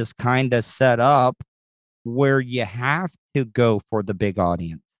game is kind of set up where you have to go for the big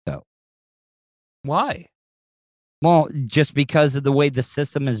audience, though. Why? Well, just because of the way the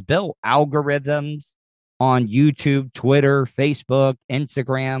system is built, algorithms on YouTube, Twitter, Facebook,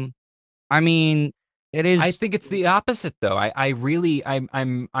 Instagram. I mean, it is. I think it's the opposite, though. I really think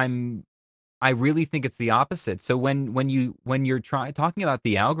it's the opposite. So when you're talking about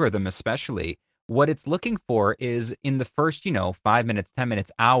the algorithm, especially, what it's looking for is in the first 5 minutes, 10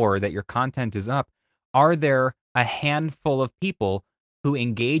 minutes, hour that your content is up, are there a handful of people who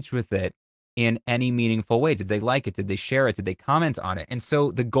engage with it in any meaningful way? Did they like it? Did they share it? Did they comment on it? And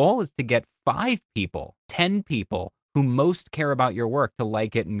so the goal is to get 5 people, 10 people who most care about your work to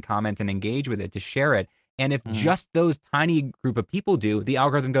like it and comment and engage with it, to share it. And if just those tiny group of people do, the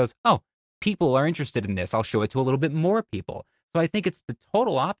algorithm goes, oh, people are interested in this. I'll show it to a little bit more people. So I think it's the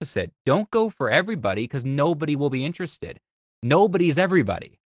total opposite. Don't go for everybody because nobody will be interested. Nobody's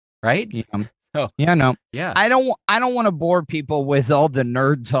everybody, right? Yeah. So, Yeah, no. yeah. I don't want to bore people with all the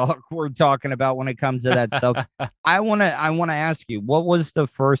nerd talk we're talking about when it comes to that stuff. I want to ask you, what was the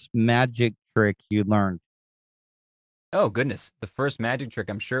first magic trick you learned? Oh goodness, the first magic trick.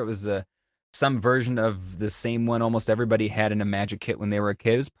 I'm sure it was some version of the same one almost everybody had in a magic kit when they were a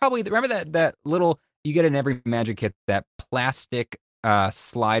kid. It was probably, remember that little, you get in every magic kit, that plastic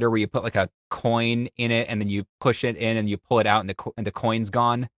slider where you put like a coin in it and then you push it in and you pull it out and the coin's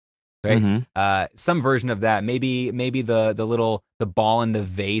gone. Right. Some version of that. Maybe the ball in the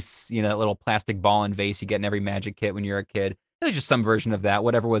vase, that little plastic ball and vase you get in every magic kit when you're a kid. It was just some version of that.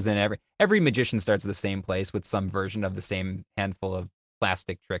 Whatever was in every magician starts at the same place with some version of the same handful of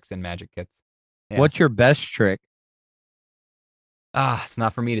plastic tricks and magic kits. Yeah. What's your best trick? It's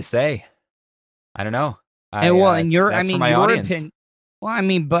not for me to say. I don't know. And well, and your, that's I mean, for my your audience. opinion. Well, I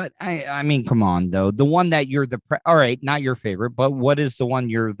mean, but I mean, come on though. The one that you're all right, not your favorite, but what is the one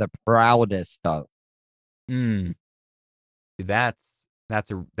you're the proudest of? That's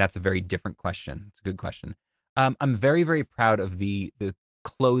a very different question. It's a good question. I'm very, very proud of the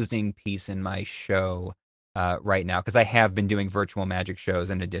closing piece in my show right now, because I have been doing virtual magic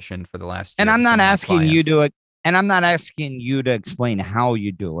shows in addition for the last year. And I'm not asking you to it. And I'm not asking you to explain how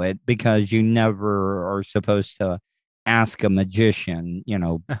you do it, because you never are supposed to ask a magician,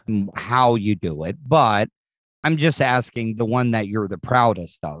 how you do it. But I'm just asking the one that you're the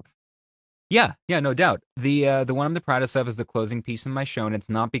proudest of. Yeah, no doubt. The one I'm the proudest of is the closing piece in my show, and it's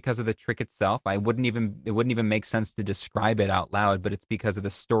not because of the trick itself. It wouldn't even make sense to describe it out loud, but it's because of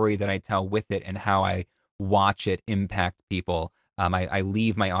the story that I tell with it and how I watch it impact people. I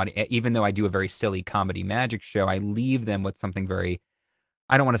leave my audience, even though I do a very silly comedy magic show, I leave them with something very,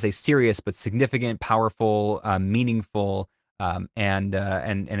 I don't want to say serious, but significant, powerful, meaningful, and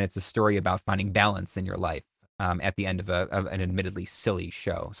it's a story about finding balance in your life at the end of an admittedly silly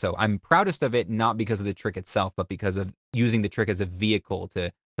show. So I'm proudest of it, not because of the trick itself, but because of using the trick as a vehicle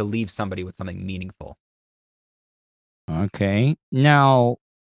to leave somebody with something meaningful. Okay. Now,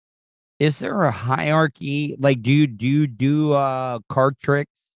 is there a hierarchy? Like, do you do card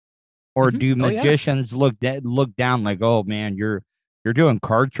tricks, or do magicians look down like, oh man, you're doing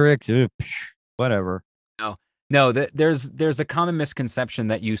card tricks? Whatever. No, there's a common misconception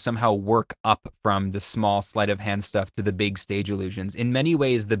that you somehow work up from the small sleight of hand stuff to the big stage illusions. In many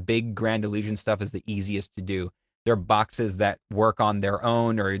ways, the big grand illusion stuff is the easiest to do. There are boxes that work on their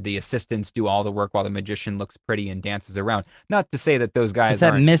own, or the assistants do all the work while the magician looks pretty and dances around. Not to say that those guys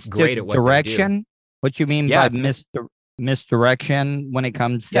aren't great at what they do. What you mean by misdirection when it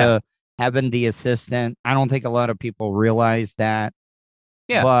comes to having the assistant? I don't think a lot of people realize that.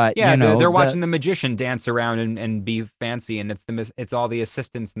 Yeah, but they're watching the magician dance around and be fancy, and it's all the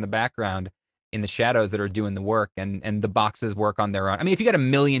assistants in the background in the shadows that are doing the work, and the boxes work on their own. I mean, if you got $1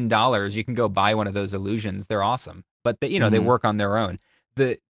 million, you can go buy one of those illusions. They're awesome, but they work on their own.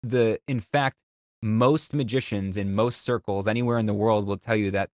 In fact, most magicians in most circles anywhere in the world will tell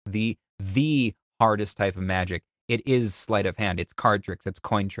you that the hardest type of magic, it is sleight of hand. It's card tricks. It's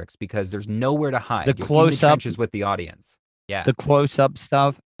coin tricks, because there's nowhere to hide. The close-up is with the audience. Yeah, the close-up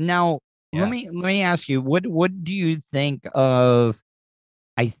stuff. Now, let me ask you, what do you think of?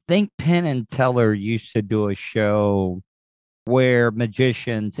 I think Penn and Teller used to do a show where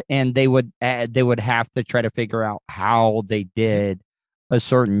magicians, and they would have to try to figure out how they did a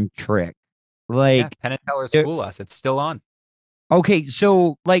certain trick. Like Penn and Teller's Fool Us. It's still on. Okay,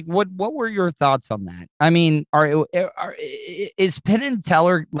 so like, what were your thoughts on that? I mean, is Penn and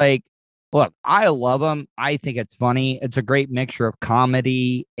Teller like? Look, I love them. I think it's funny. It's a great mixture of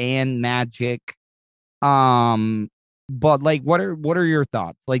comedy and magic. But like, what are your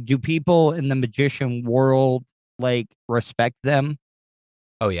thoughts? Like, do people in the magician world like respect them?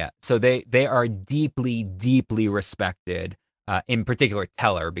 Oh yeah. So they are deeply, deeply respected. In particular,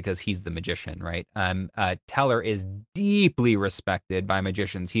 Teller, because he's the magician, right? Teller is deeply respected by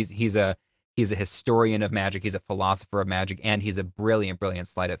magicians. He's a historian of magic. He's a philosopher of magic, and he's a brilliant, brilliant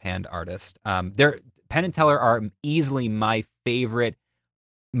sleight of hand artist. Penn and Teller are easily my favorite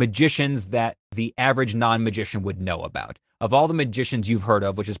magicians that the average non-magician would know about. Of all the magicians you've heard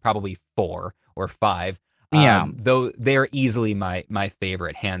of, which is probably 4 or 5, though they're easily my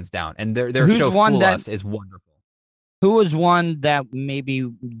favorite, hands down. And their show Fool Us is wonderful. Who was one that maybe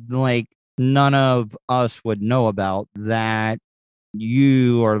like none of us would know about that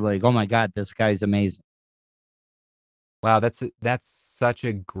you are like, oh my God, this guy's amazing? Wow, that's such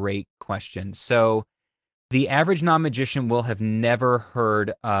a great question. So the average non-magician will have never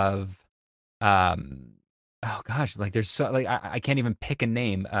heard of, oh gosh, like there's so like I can't even pick a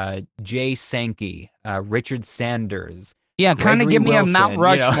name. Jay Sankey, Richard Sanders, Yeah, kind of Gregory give me a Mount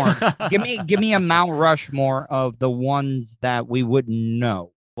Wilson, you know. Rushmore. give me a Mount Rushmore of the ones that we wouldn't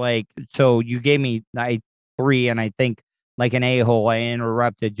know. Like, so you gave me three, and I think like an a-hole, I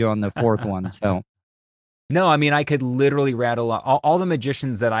interrupted you on the fourth one. So No, I mean, I could literally rattle all the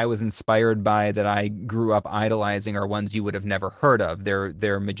magicians that I was inspired by, that I grew up idolizing, are ones you would have never heard of.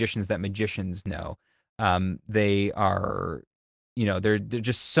 They're magicians that magicians know. They are, you know, they're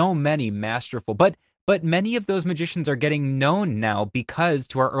just so many masterful. But many of those magicians are getting known now because,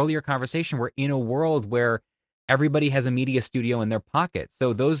 to our earlier conversation, we're in a world where everybody has a media studio in their pocket.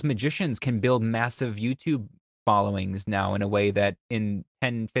 So those magicians can build massive YouTube followings now in a way that in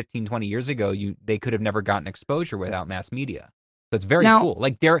 10, 15, 20 years ago, they could have never gotten exposure without mass media. So it's very Now- cool.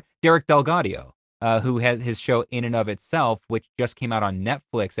 Like Derek Delgadio, who has his show In and of Itself, which just came out on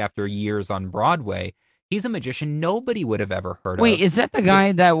Netflix after years on Broadway. He's a magician nobody would have ever heard of. wait, is that the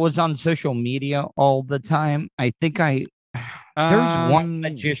guy that was on social media all the time? I think there's one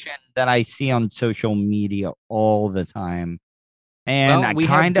magician that I see on social media all the time. And well, we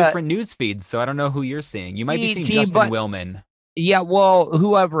I have different news feeds, so I don't know who you're seeing. You might be seeing Justin Willman. Yeah, well,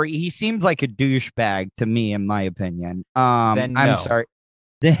 whoever, he seems like a douchebag to me, in my opinion. Then no. I'm sorry.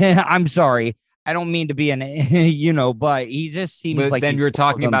 I'm sorry. I don't mean to be but he just seems But like then he's you're full of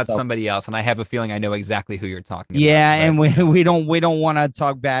talking about himself. somebody else, and I have a feeling I know exactly who you're talking about. Yeah, but- and we don't want to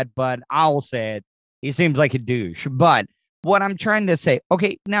talk bad, but I'll say it. He seems like a douche. But what I'm trying to say,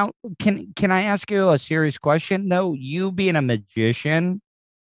 okay, now can I ask you a serious question though? You being a magician,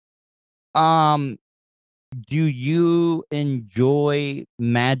 do you enjoy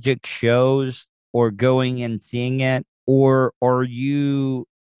magic shows or going and seeing it, or are you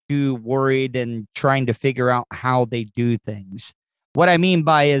too worried and trying to figure out how they do things? What I mean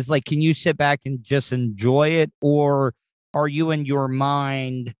by is, like, can you sit back and just enjoy it, or are you in your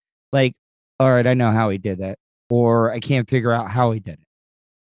mind like, all right, I know how he did that, or I can't figure out how he did it?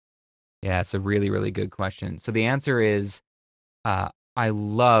 Yeah, it's a really, really good question. So the answer is, I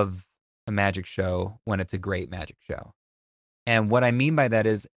love a magic show when it's a great magic show. And what I mean by that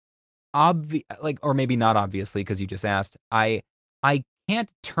is, or maybe not obviously, because you just asked, I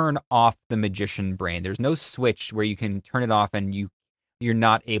can't turn off the magician brain. There's no switch where you can turn it off and you're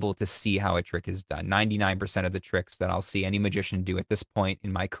not able to see how a trick is done. 99% of the tricks that I'll see any magician do at this point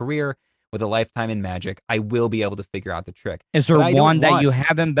in my career, with a lifetime in magic, I will be able to figure out the trick. Is there But I don't one that want- you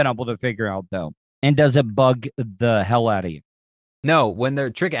haven't been able to figure out though? And does it bug the hell out of you? No, when the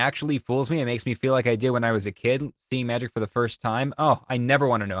trick actually fools me, it makes me feel like I did when I was a kid, seeing magic for the first time. Oh, I never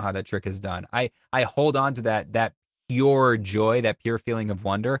want to know how that trick is done. I hold on to that pure joy, that pure feeling of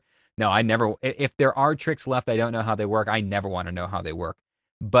wonder. No, I never. If there are tricks left, I don't know how they work. I never want to know how they work.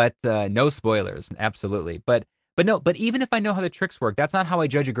 But no spoilers, absolutely. But even if I know how the tricks work, that's not how I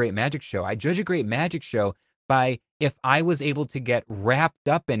judge a great magic show. I judge a great magic show by if I was able to get wrapped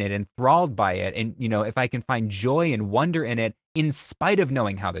up in it, enthralled by it, and if I can find joy and wonder in it in spite of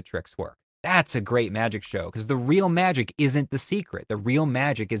knowing how the tricks work. That's a great magic show, because the real magic isn't the secret. The real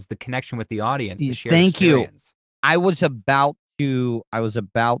magic is the connection with the audience, the shared Thank you. experience. That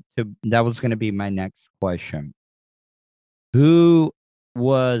was going to be my next question. Who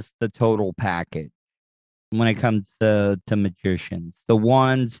was the total package when it comes to magicians? The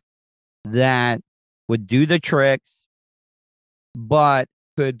ones that would do the tricks, but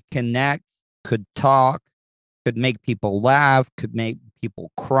could connect, could talk, could make people laugh, could make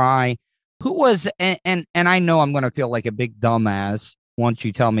people cry. Who was, and I know I'm going to feel like a big dumbass once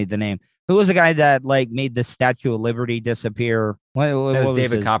you tell me the name. Who was the guy that made the Statue of Liberty disappear? That was what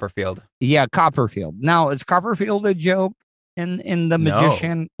David his- Copperfield. Yeah, Copperfield. Now, is Copperfield a joke in The No.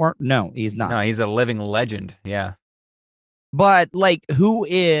 Magician? Or no, he's not. No, he's a living legend. Yeah. But who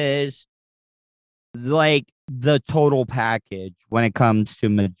is the total package when it comes to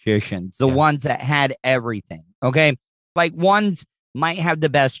magicians? The ones that had everything. Okay. Ones might have the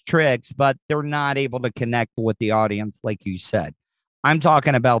best tricks, but they're not able to connect with the audience, like you said. I'm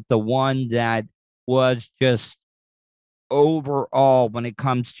talking about the one that was just overall, when it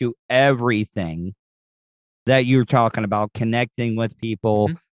comes to everything that you're talking about, connecting with people,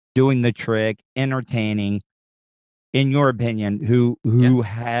 doing the trick, entertaining. In your opinion, who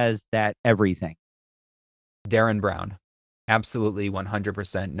has that everything? Darren Brown. Absolutely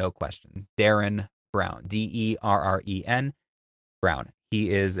 100%, no question. Darren Brown. Derren Brown. He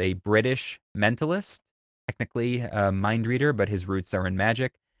is a British mentalist, technically a mind reader, but his roots are in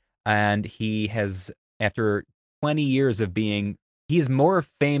magic. And he has, after 20 years of being, he is more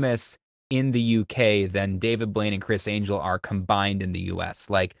famous in the UK than David Blaine and Chris Angel are combined in the US.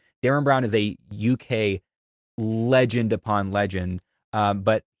 Like, Darren Brown is a UK legend upon legend.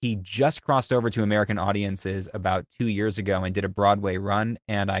 But he just crossed over to American audiences about 2 years ago and did a Broadway run.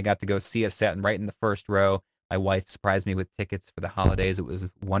 And I got to go see it, sat right in the first row. My wife surprised me with tickets for the holidays. It was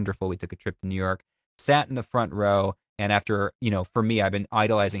wonderful. We took a trip to New York, sat in the front row. And after, for me, I've been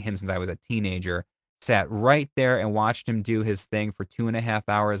idolizing him since I was a teenager, sat right there and watched him do his thing for 2.5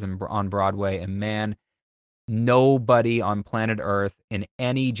 hours on Broadway. And man, nobody on planet Earth in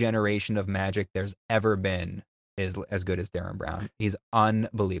any generation of magic there's ever been is as good as Darren Brown. He's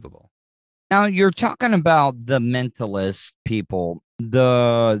unbelievable. Now you're talking about the mentalist people,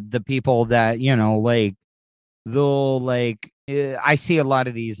 the people that, they'll I see a lot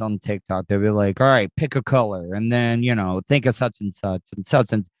of these on TikTok. They'll be like, all right, pick a color and then, think of such and such and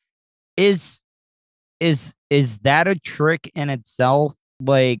such. And is that a trick in itself?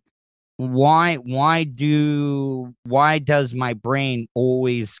 Like, why does my brain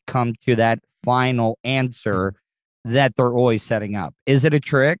always come to that final answer that they're always setting up? Is it a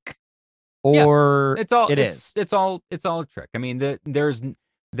trick? Or it's all a trick. I mean,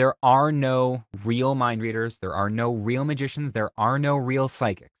 there are no real mind readers, there are no real magicians, there are no real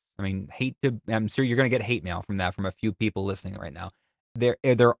psychics. I mean, I'm sure you're going to get hate mail from a few people listening right now.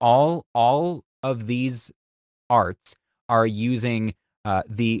 They're all of these arts are using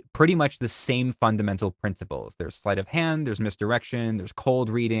the pretty much the same fundamental principles. There's sleight of hand, there's misdirection, there's cold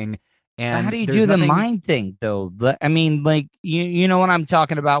reading. And how do you do the mind thing though? I mean, like, you know what I'm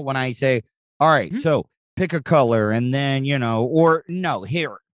talking about when I say, all right, so pick a color and then, or no,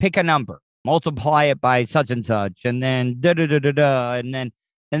 here, pick a number, multiply it by such and such, and then and then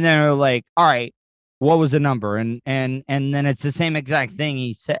they're like, all right, what was the number? And then it's the same exact thing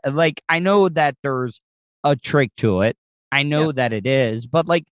he said. Like, I know that there's a trick to it. I know that it is, but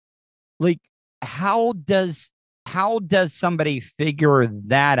like how does somebody figure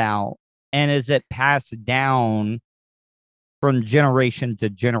that out? And is it passed down from generation to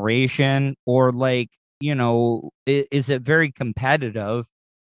generation? Or is it very competitive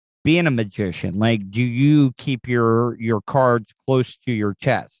being a magician? Like, do you keep your cards close to your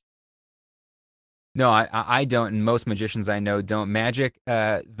chest? No, I don't, and most magicians I know don't. Magic,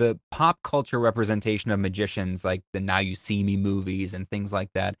 the pop culture representation of magicians, like the Now You See Me movies and things like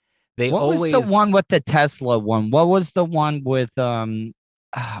that, what was the one with the Tesla one? What was the one with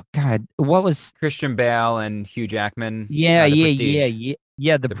oh God, what was Christian Bale and Hugh Jackman? Yeah,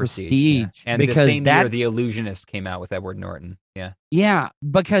 the Prestige. Yeah. And because the same year, The Illusionist came out with Edward Norton. Yeah,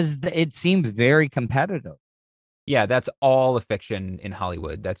 because it seemed very competitive. Yeah, that's all a fiction in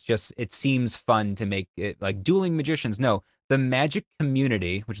Hollywood. That's just, it seems fun to make it like dueling magicians. No, the magic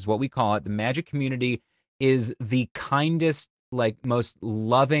community, which is what we call it, the magic community is the kindest, like most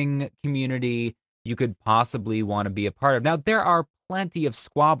loving community you could possibly want to be a part of. Now, there are plenty of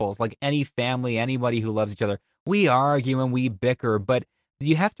squabbles, like any family, anybody who loves each other. We argue and we bicker, but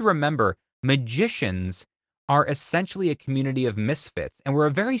you have to remember, magicians are essentially a community of misfits, and we're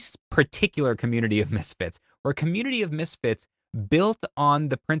a very particular community of misfits. We're a community of misfits built on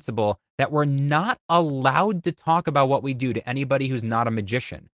the principle that we're not allowed to talk about what we do to anybody who's not a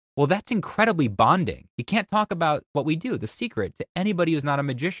magician. Well, that's incredibly bonding. You can't talk about what we do, the secret, to anybody who's not a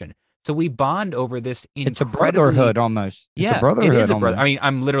magician. So we bond over this. It's a brotherhood almost. Yeah, it's a brotherhood. It is a brotherhood. I mean,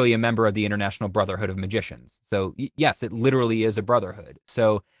 I'm literally a member of the International Brotherhood of Magicians. So yes, it literally is a brotherhood.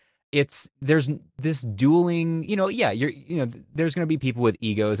 So there's this dueling, there's going to be people with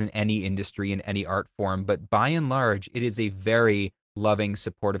egos in any industry, in any art form, but by and large, it is a very loving,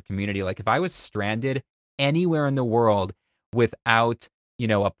 supportive community. Like, if I was stranded anywhere in the world without,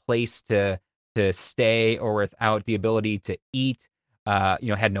 a place to stay, or without the ability to eat,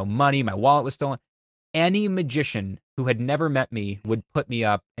 had no money, my wallet was stolen, any magician who had never met me would put me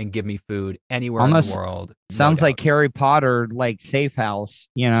up and give me food anywhere in the world. Sounds like Harry Potter, like Safe House,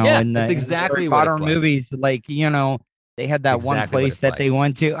 that's exactly what Harry Potter movies, like, they had that one place that they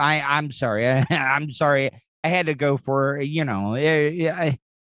went to. I'm sorry. I'm sorry. I had to go for, I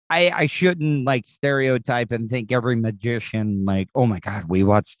shouldn't like stereotype and think every magician, like, oh my God, we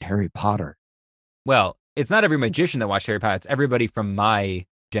watched Harry Potter. Well, it's not every magician that watched Harry Potter. It's everybody from my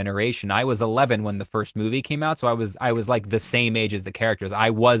generation. I was 11 when the first movie came out, so I was like the same age as the characters. I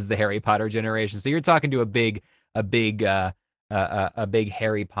was the Harry Potter generation. So you're talking to a big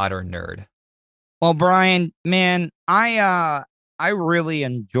Harry Potter nerd. Well, Brian, man, I really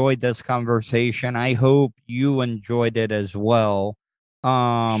enjoyed this conversation. I hope you enjoyed it as well.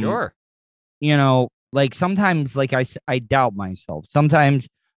 Sure. You know, like sometimes, like I doubt myself. Sometimes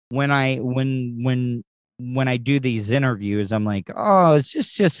when I do these interviews, I'm like, oh, it's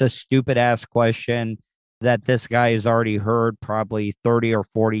just a stupid ass question that this guy has already heard probably 30 or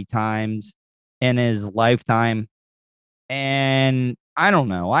 40 times in his lifetime. And I don't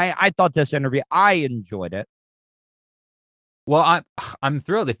know. I thought this interview, I enjoyed it. Well, I'm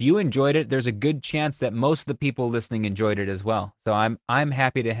thrilled. If you enjoyed it, there's a good chance that most of the people listening enjoyed it as well. So I'm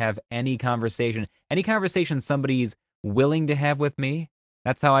happy to have any conversation somebody's willing to have with me.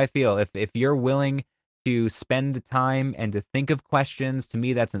 That's how I feel. If you're willing to spend the time and to think of questions, to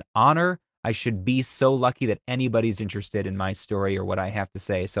me that's an honor. I should be so lucky that anybody's interested in my story or what I have to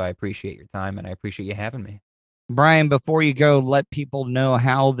say. So I appreciate your time and I appreciate you having me. Brian, before you go, let people know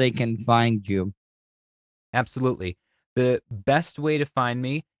how they can find you. Absolutely. The best way to find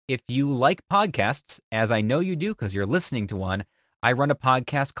me, if you like podcasts, as I know you do because you're listening to one, I run a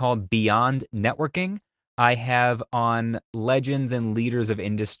podcast called Beyond Networking. I have on legends and leaders of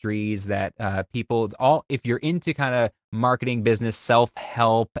industries that if you're into kind of marketing, business,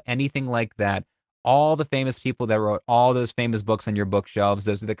 self-help, anything like that, all the famous people that wrote all those famous books on your bookshelves,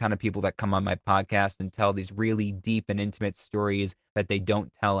 those are the kind of people that come on my podcast and tell these really deep and intimate stories that they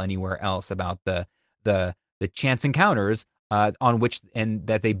don't tell anywhere else about the chance encounters on which and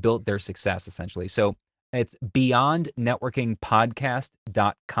that they built their success essentially. So it's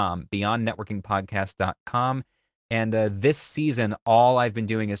beyondnetworkingpodcast.com, beyondnetworkingpodcast.com. And this season, all I've been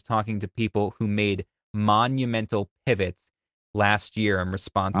doing is talking to people who made monumental pivots last year in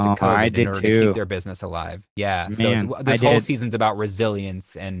response to COVID in order to keep their business alive. Yeah. Man, so this whole season's about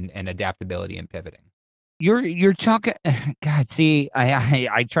resilience and adaptability and pivoting. You're talking. God, see,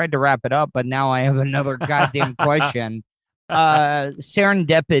 I tried to wrap it up, but now I have another goddamn question.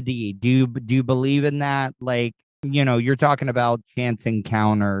 Serendipity. Do you believe in that? Like, you know, you're talking about chance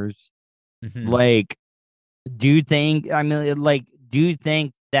encounters. Mm-hmm. Like, do you think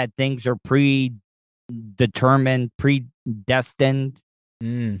that things are predetermined, predestined,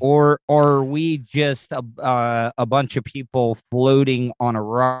 or are we just a bunch of people floating on a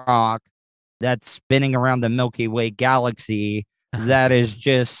rock that's spinning around the Milky Way galaxy that is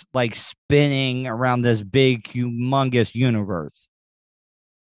just like spinning around this big, humongous universe?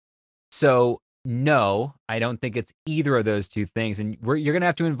 So, no, I don't think it's either of those two things. And you're going to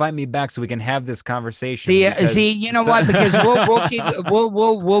have to invite me back so we can have this conversation. See, you know what? Because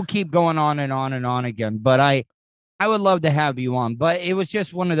we'll keep going on and on and on again. But I would love to have you on. But it was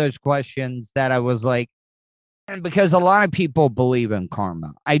just one of those questions that I was like, and because a lot of people believe in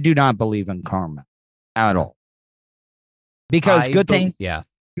karma. I do not believe in karma at all. Because good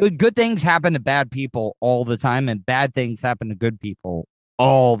things happen to bad people all the time, and bad things happen to good people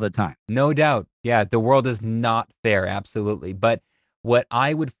all the time. No doubt. Yeah, the world is not fair, absolutely. But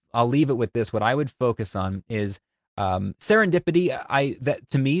I'll leave it with this. What I would focus on is serendipity.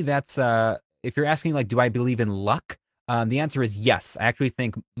 To me, that's if you're asking like, do I believe in luck? The answer is yes. I actually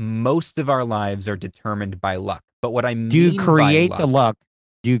think most of our lives are determined by luck. But what I mean, do you create the luck?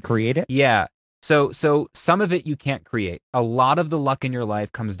 Do you create it? Yeah. So some of it you can't create. A lot of the luck in your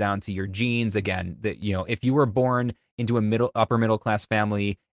life comes down to your genes. Again, that, you know, if you were born into a upper middle class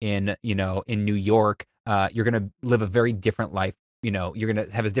family in New York, you're going to live a very different life. You know, you're going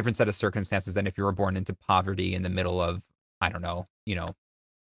to have a different set of circumstances than if you were born into poverty in the middle of, I don't know,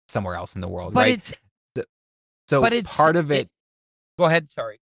 somewhere else in the world. But right? It's part of it. Go ahead.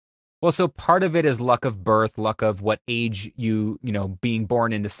 Sorry. Well, so part of it is luck of birth, luck of what age being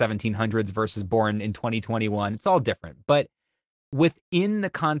born in the 1700s versus born in 2021. It's all different. But within the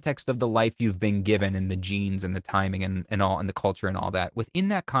context of the life you've been given and the genes and the timing and all and the culture and all that, within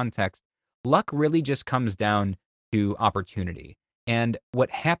that context, luck really just comes down to opportunity. And what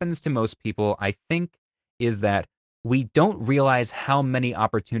happens to most people, I think, is that we don't realize how many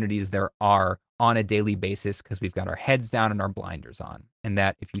opportunities there are on a daily basis because we've got our heads down and our blinders on. And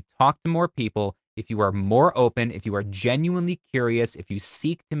that if you talk to more people, if you are more open, if you are genuinely curious, if you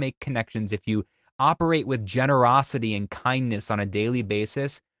seek to make connections, if you operate with generosity and kindness on a daily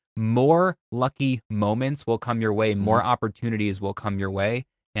basis, more lucky moments will come your way, more opportunities will come your way.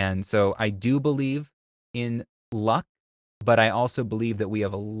 And so I do believe in luck, but I also believe that we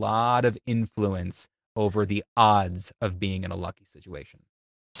have a lot of influence over the odds of being in a lucky situation.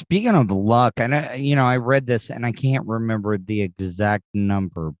 Speaking of luck, and I read this and I can't remember the exact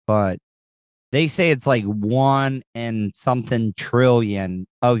number, but they say it's like 1 in something trillion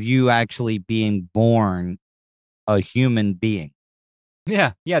of you actually being born a human being.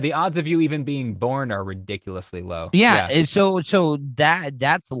 Yeah. The odds of you even being born are ridiculously low. Yeah. So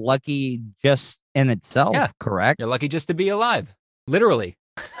that's lucky just in itself. Yeah. Correct. You're lucky just to be alive. Literally.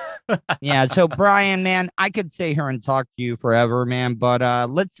 Yeah, so Brian, man, I could stay here and talk to you forever, man, but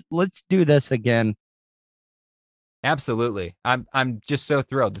let's do this again. Absolutely. I'm just so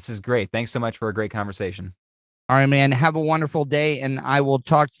thrilled. This is great. Thanks so much for a great conversation. All right, man. Have a wonderful day, and I will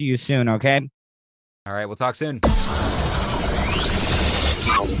talk to you soon, okay? All right, we'll talk soon.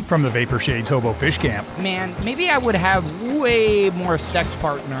 From the Vapor Shades Hobo Fish Camp. Man, maybe I would have way more sex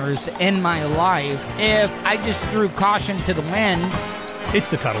partners in my life if I just threw caution to the wind. It's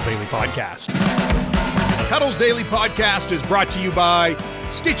the Tuttle Daily Podcast. Tuttle's Daily Podcast is brought to you by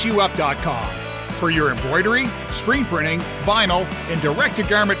StitchYouUp.com. For your embroidery, screen printing, vinyl, and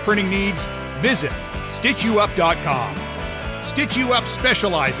direct-to-garment printing needs, visit StitchYouUp.com. Stitch You Up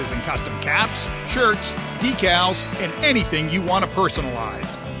specializes in custom caps, shirts, decals, and anything you want to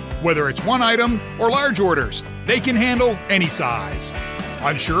personalize. Whether it's one item or large orders, they can handle any size.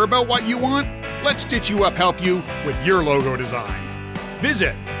 Unsure about what you want? Let Stitch You Up help you with your logo design.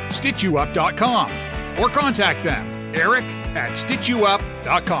 Visit StitchYouUp.com or contact them, Eric at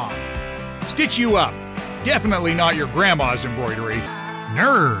StitchYouUp.com. Stitch You Up. Definitely not your grandma's embroidery.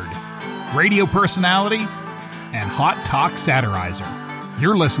 Nerd. Radio personality and hot talk satirizer.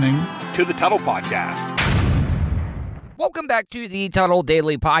 You're listening to the Tuttle Podcast. Welcome back to the Tuttle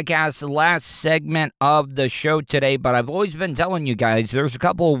Daily Podcast, the last segment of the show today, but I've always been telling you guys there's a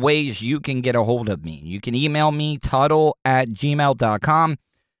couple of ways you can get a hold of me. You can email me, tuttle@gmail.com.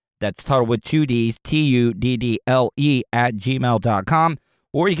 That's Tuttle with two D's, TUDDLE @gmail.com.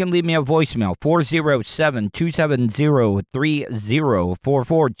 Or you can leave me a voicemail,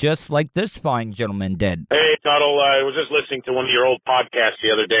 407-270-3044, just like this fine gentleman did. Hey, Tuttle, I was just listening to one of your old podcasts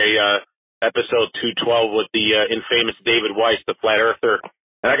the other day, episode 212 with the infamous David Weiss, the Flat Earther.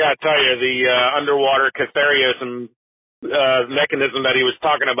 And I got to tell you, the underwater Catharianism mechanism that he was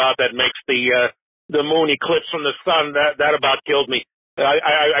talking about that makes the moon eclipse from the sun, that about killed me.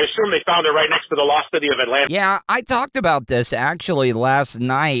 I assume they found it right next to the lost city of Atlanta. Yeah, I talked about this actually last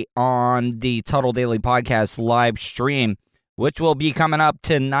night on the Tuttle Daily Podcast live stream, which will be coming up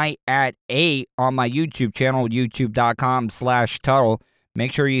tonight at 8 on my YouTube channel, youtube.com/Tuttle.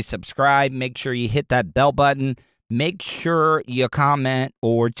 Make sure you subscribe. Make sure you hit that bell button. Make sure you comment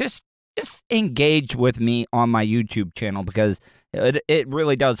or just engage with me on my YouTube channel because it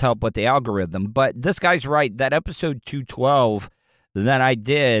really does help with the algorithm. But this guy's right. That episode 212 that I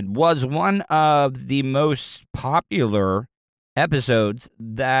did was one of the most popular episodes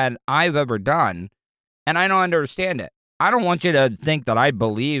that I've ever done, and I don't understand it. I don't want you to think that I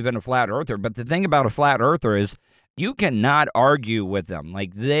believe in a flat earther, but the thing about a flat earther is you cannot argue with them.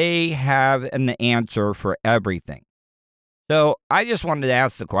 Like, they have an answer for everything. So I just wanted to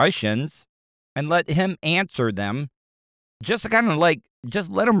ask the questions and let him answer them, just to kind of like,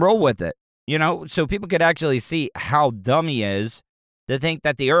 just let him roll with it, you know, so people could actually see how dumb he is to think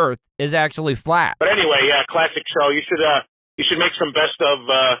that the Earth is actually flat. But anyway, yeah, classic show. You should make some best of,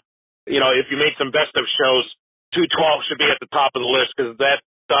 if you made some best of shows, 212 should be at the top of the list because that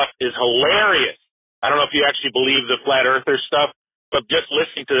stuff is hilarious. I don't know if you actually believe the flat earther stuff, but just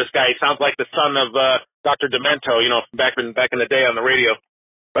listening to this guy, he sounds like the son of Dr. Demento, back in the day on the radio.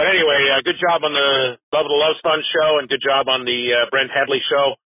 But anyway, good job on the Love of the Love Fun show, and good job on the Brent Hadley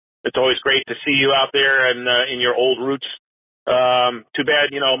show. It's always great to see you out there and in your old roots. Too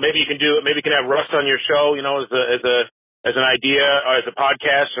bad, maybe you can have Russ on your show, as an idea or as a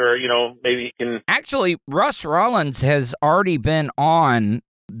podcast, or maybe you can. Actually, Russ Rollins has already been on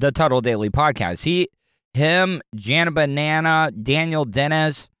the Tuttle Daily Podcast. Him, Jana Banana, Daniel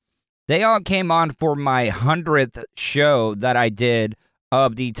Dennis, they all came on for my 100th show that I did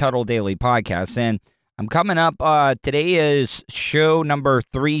of the Tuttle Daily Podcast. And I'm coming up, today is show number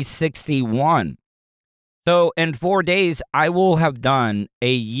 361. So in 4 days, I will have done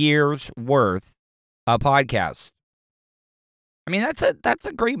a year's worth of podcasts. I mean, that's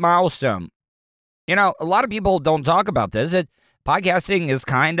a great milestone. A lot of people don't talk about this. Podcasting is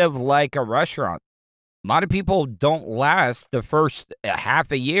kind of like a restaurant. A lot of people don't last the first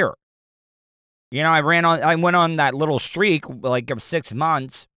half a year. I went on that little streak of 6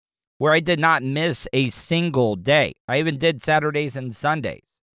 months where I did not miss a single day. I even did Saturdays and Sundays.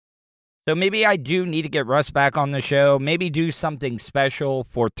 So maybe I do need to get Russ back on the show. Maybe do something special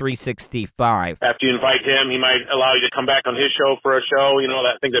for 365. After you invite him, he might allow you to come back on his show for a show.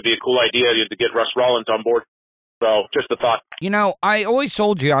 I think that'd be a cool idea to get Russ Rollins on board. So just a thought. I always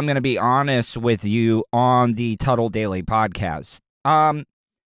told you I'm going to be honest with you on the Tuttle Daily Podcast.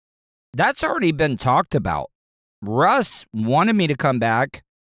 That's already been talked about. Russ wanted me to come back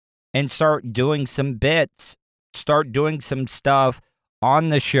and start doing some bits, start doing some stuff on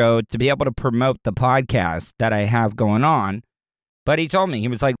the show to be able to promote the podcast that I have going on. But he told me, he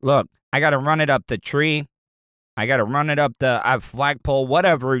was like, look, I got to run it up the tree. I got to run it up the flagpole,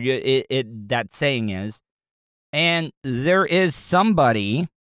 whatever that saying is. And there is somebody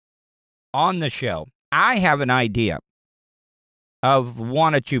on the show. I have an idea of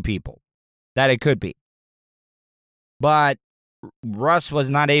one or two people that it could be. But Russ was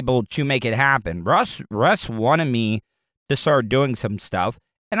not able to make it happen. Russ wanted me to start doing some stuff,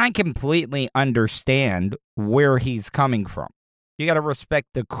 and I completely understand where he's coming from. You got to respect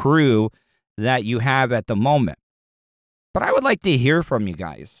the crew that you have at the moment. But I would like to hear from you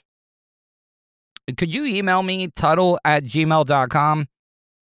guys. Could you email me, Tuttle@gmail.com?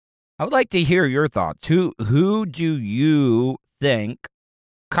 I would like to hear your thoughts. Who do you think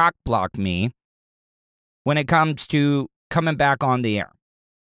cockblocked me when it comes to coming back on the air?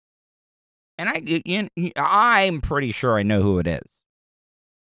 And I'm pretty sure I know who it is.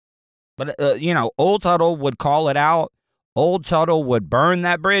 But, old Tuttle would call it out. Old Tuttle would burn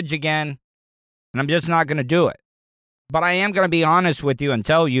that bridge again. And I'm just not going to do it. But I am going to be honest with you and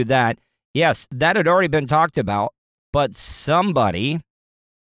tell you that, yes, that had already been talked about. But somebody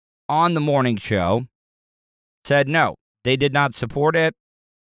on the morning show said no. They did not support it.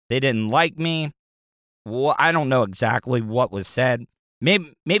 They didn't like me. Well, I don't know exactly what was said.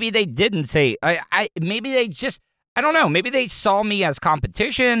 Maybe they didn't say. Maybe they just, I don't know. Maybe they saw me as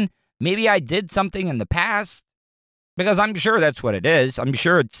competition. Maybe I did something in the past. Because I'm sure that's what it is. I'm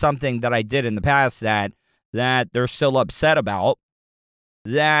sure it's something that I did in the past that they're still upset about.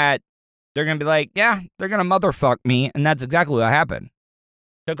 That they're going to be like, yeah, they're going to motherfuck me. And that's exactly what happened.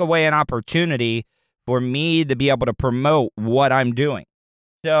 Took away an opportunity for me to be able to promote what I'm doing.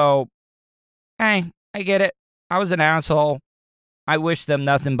 So, hey, I get it. I was an asshole. I wish them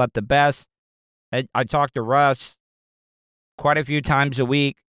nothing but the best. I talk to Russ quite a few times a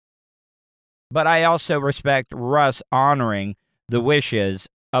week. But I also respect Russ honoring the wishes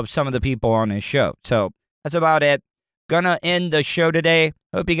of some of the people on his show. So that's about it. Gonna end the show today.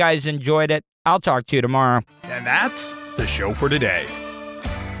 Hope you guys enjoyed it. I'll talk to you tomorrow. And that's the show for today.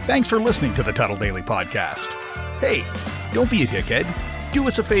 Thanks for listening to the Tuttle Daily Podcast. Hey, don't be a dickhead. Do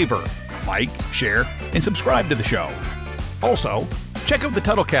us a favor. Like, share, and subscribe to the show. Also, check out the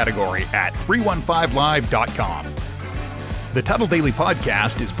Tuttle category at 315live.com. The Tuttle Daily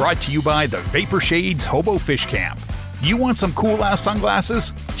Podcast is brought to you by the Vapor Shades Hobo Fish Camp. Do you want some cool-ass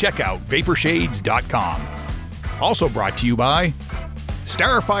sunglasses? Check out vaporshades.com. Also brought to you by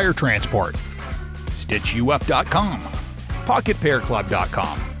Starfire Transport, StitchYouUp.com,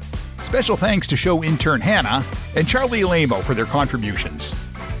 PocketPairClub.com. Special thanks to show intern Hannah and Charlie Alamo for their contributions.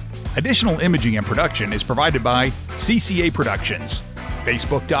 Additional imaging and production is provided by CCA Productions.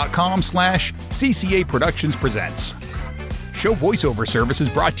 Facebook.com/CCA Productions Presents. Show voiceover service is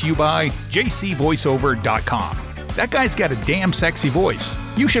brought to you by JCVoiceover.com. That guy's got a damn sexy voice.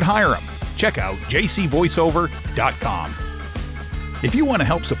 You should hire him. Check out JCVoiceover.com. If you want to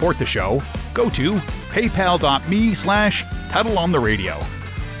help support the show, go to paypal.me/TuttleOnTheRadio.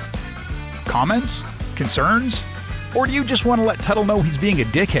 Comments? Concerns? Or do you just want to let Tuttle know he's being a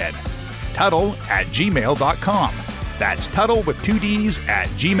dickhead? Tuttle@gmail.com. That's Tuttle with 2 Ds at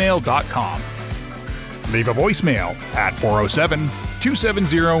gmail.com. Leave a voicemail at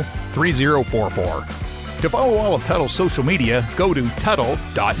 407-270-3044. To follow all of Tuttle's social media, go to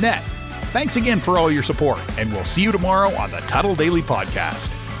Tuttle.net. Thanks again for all your support, and we'll see you tomorrow on the Tuttle Daily Podcast.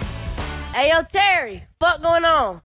 Hey, yo, Terry, what going on?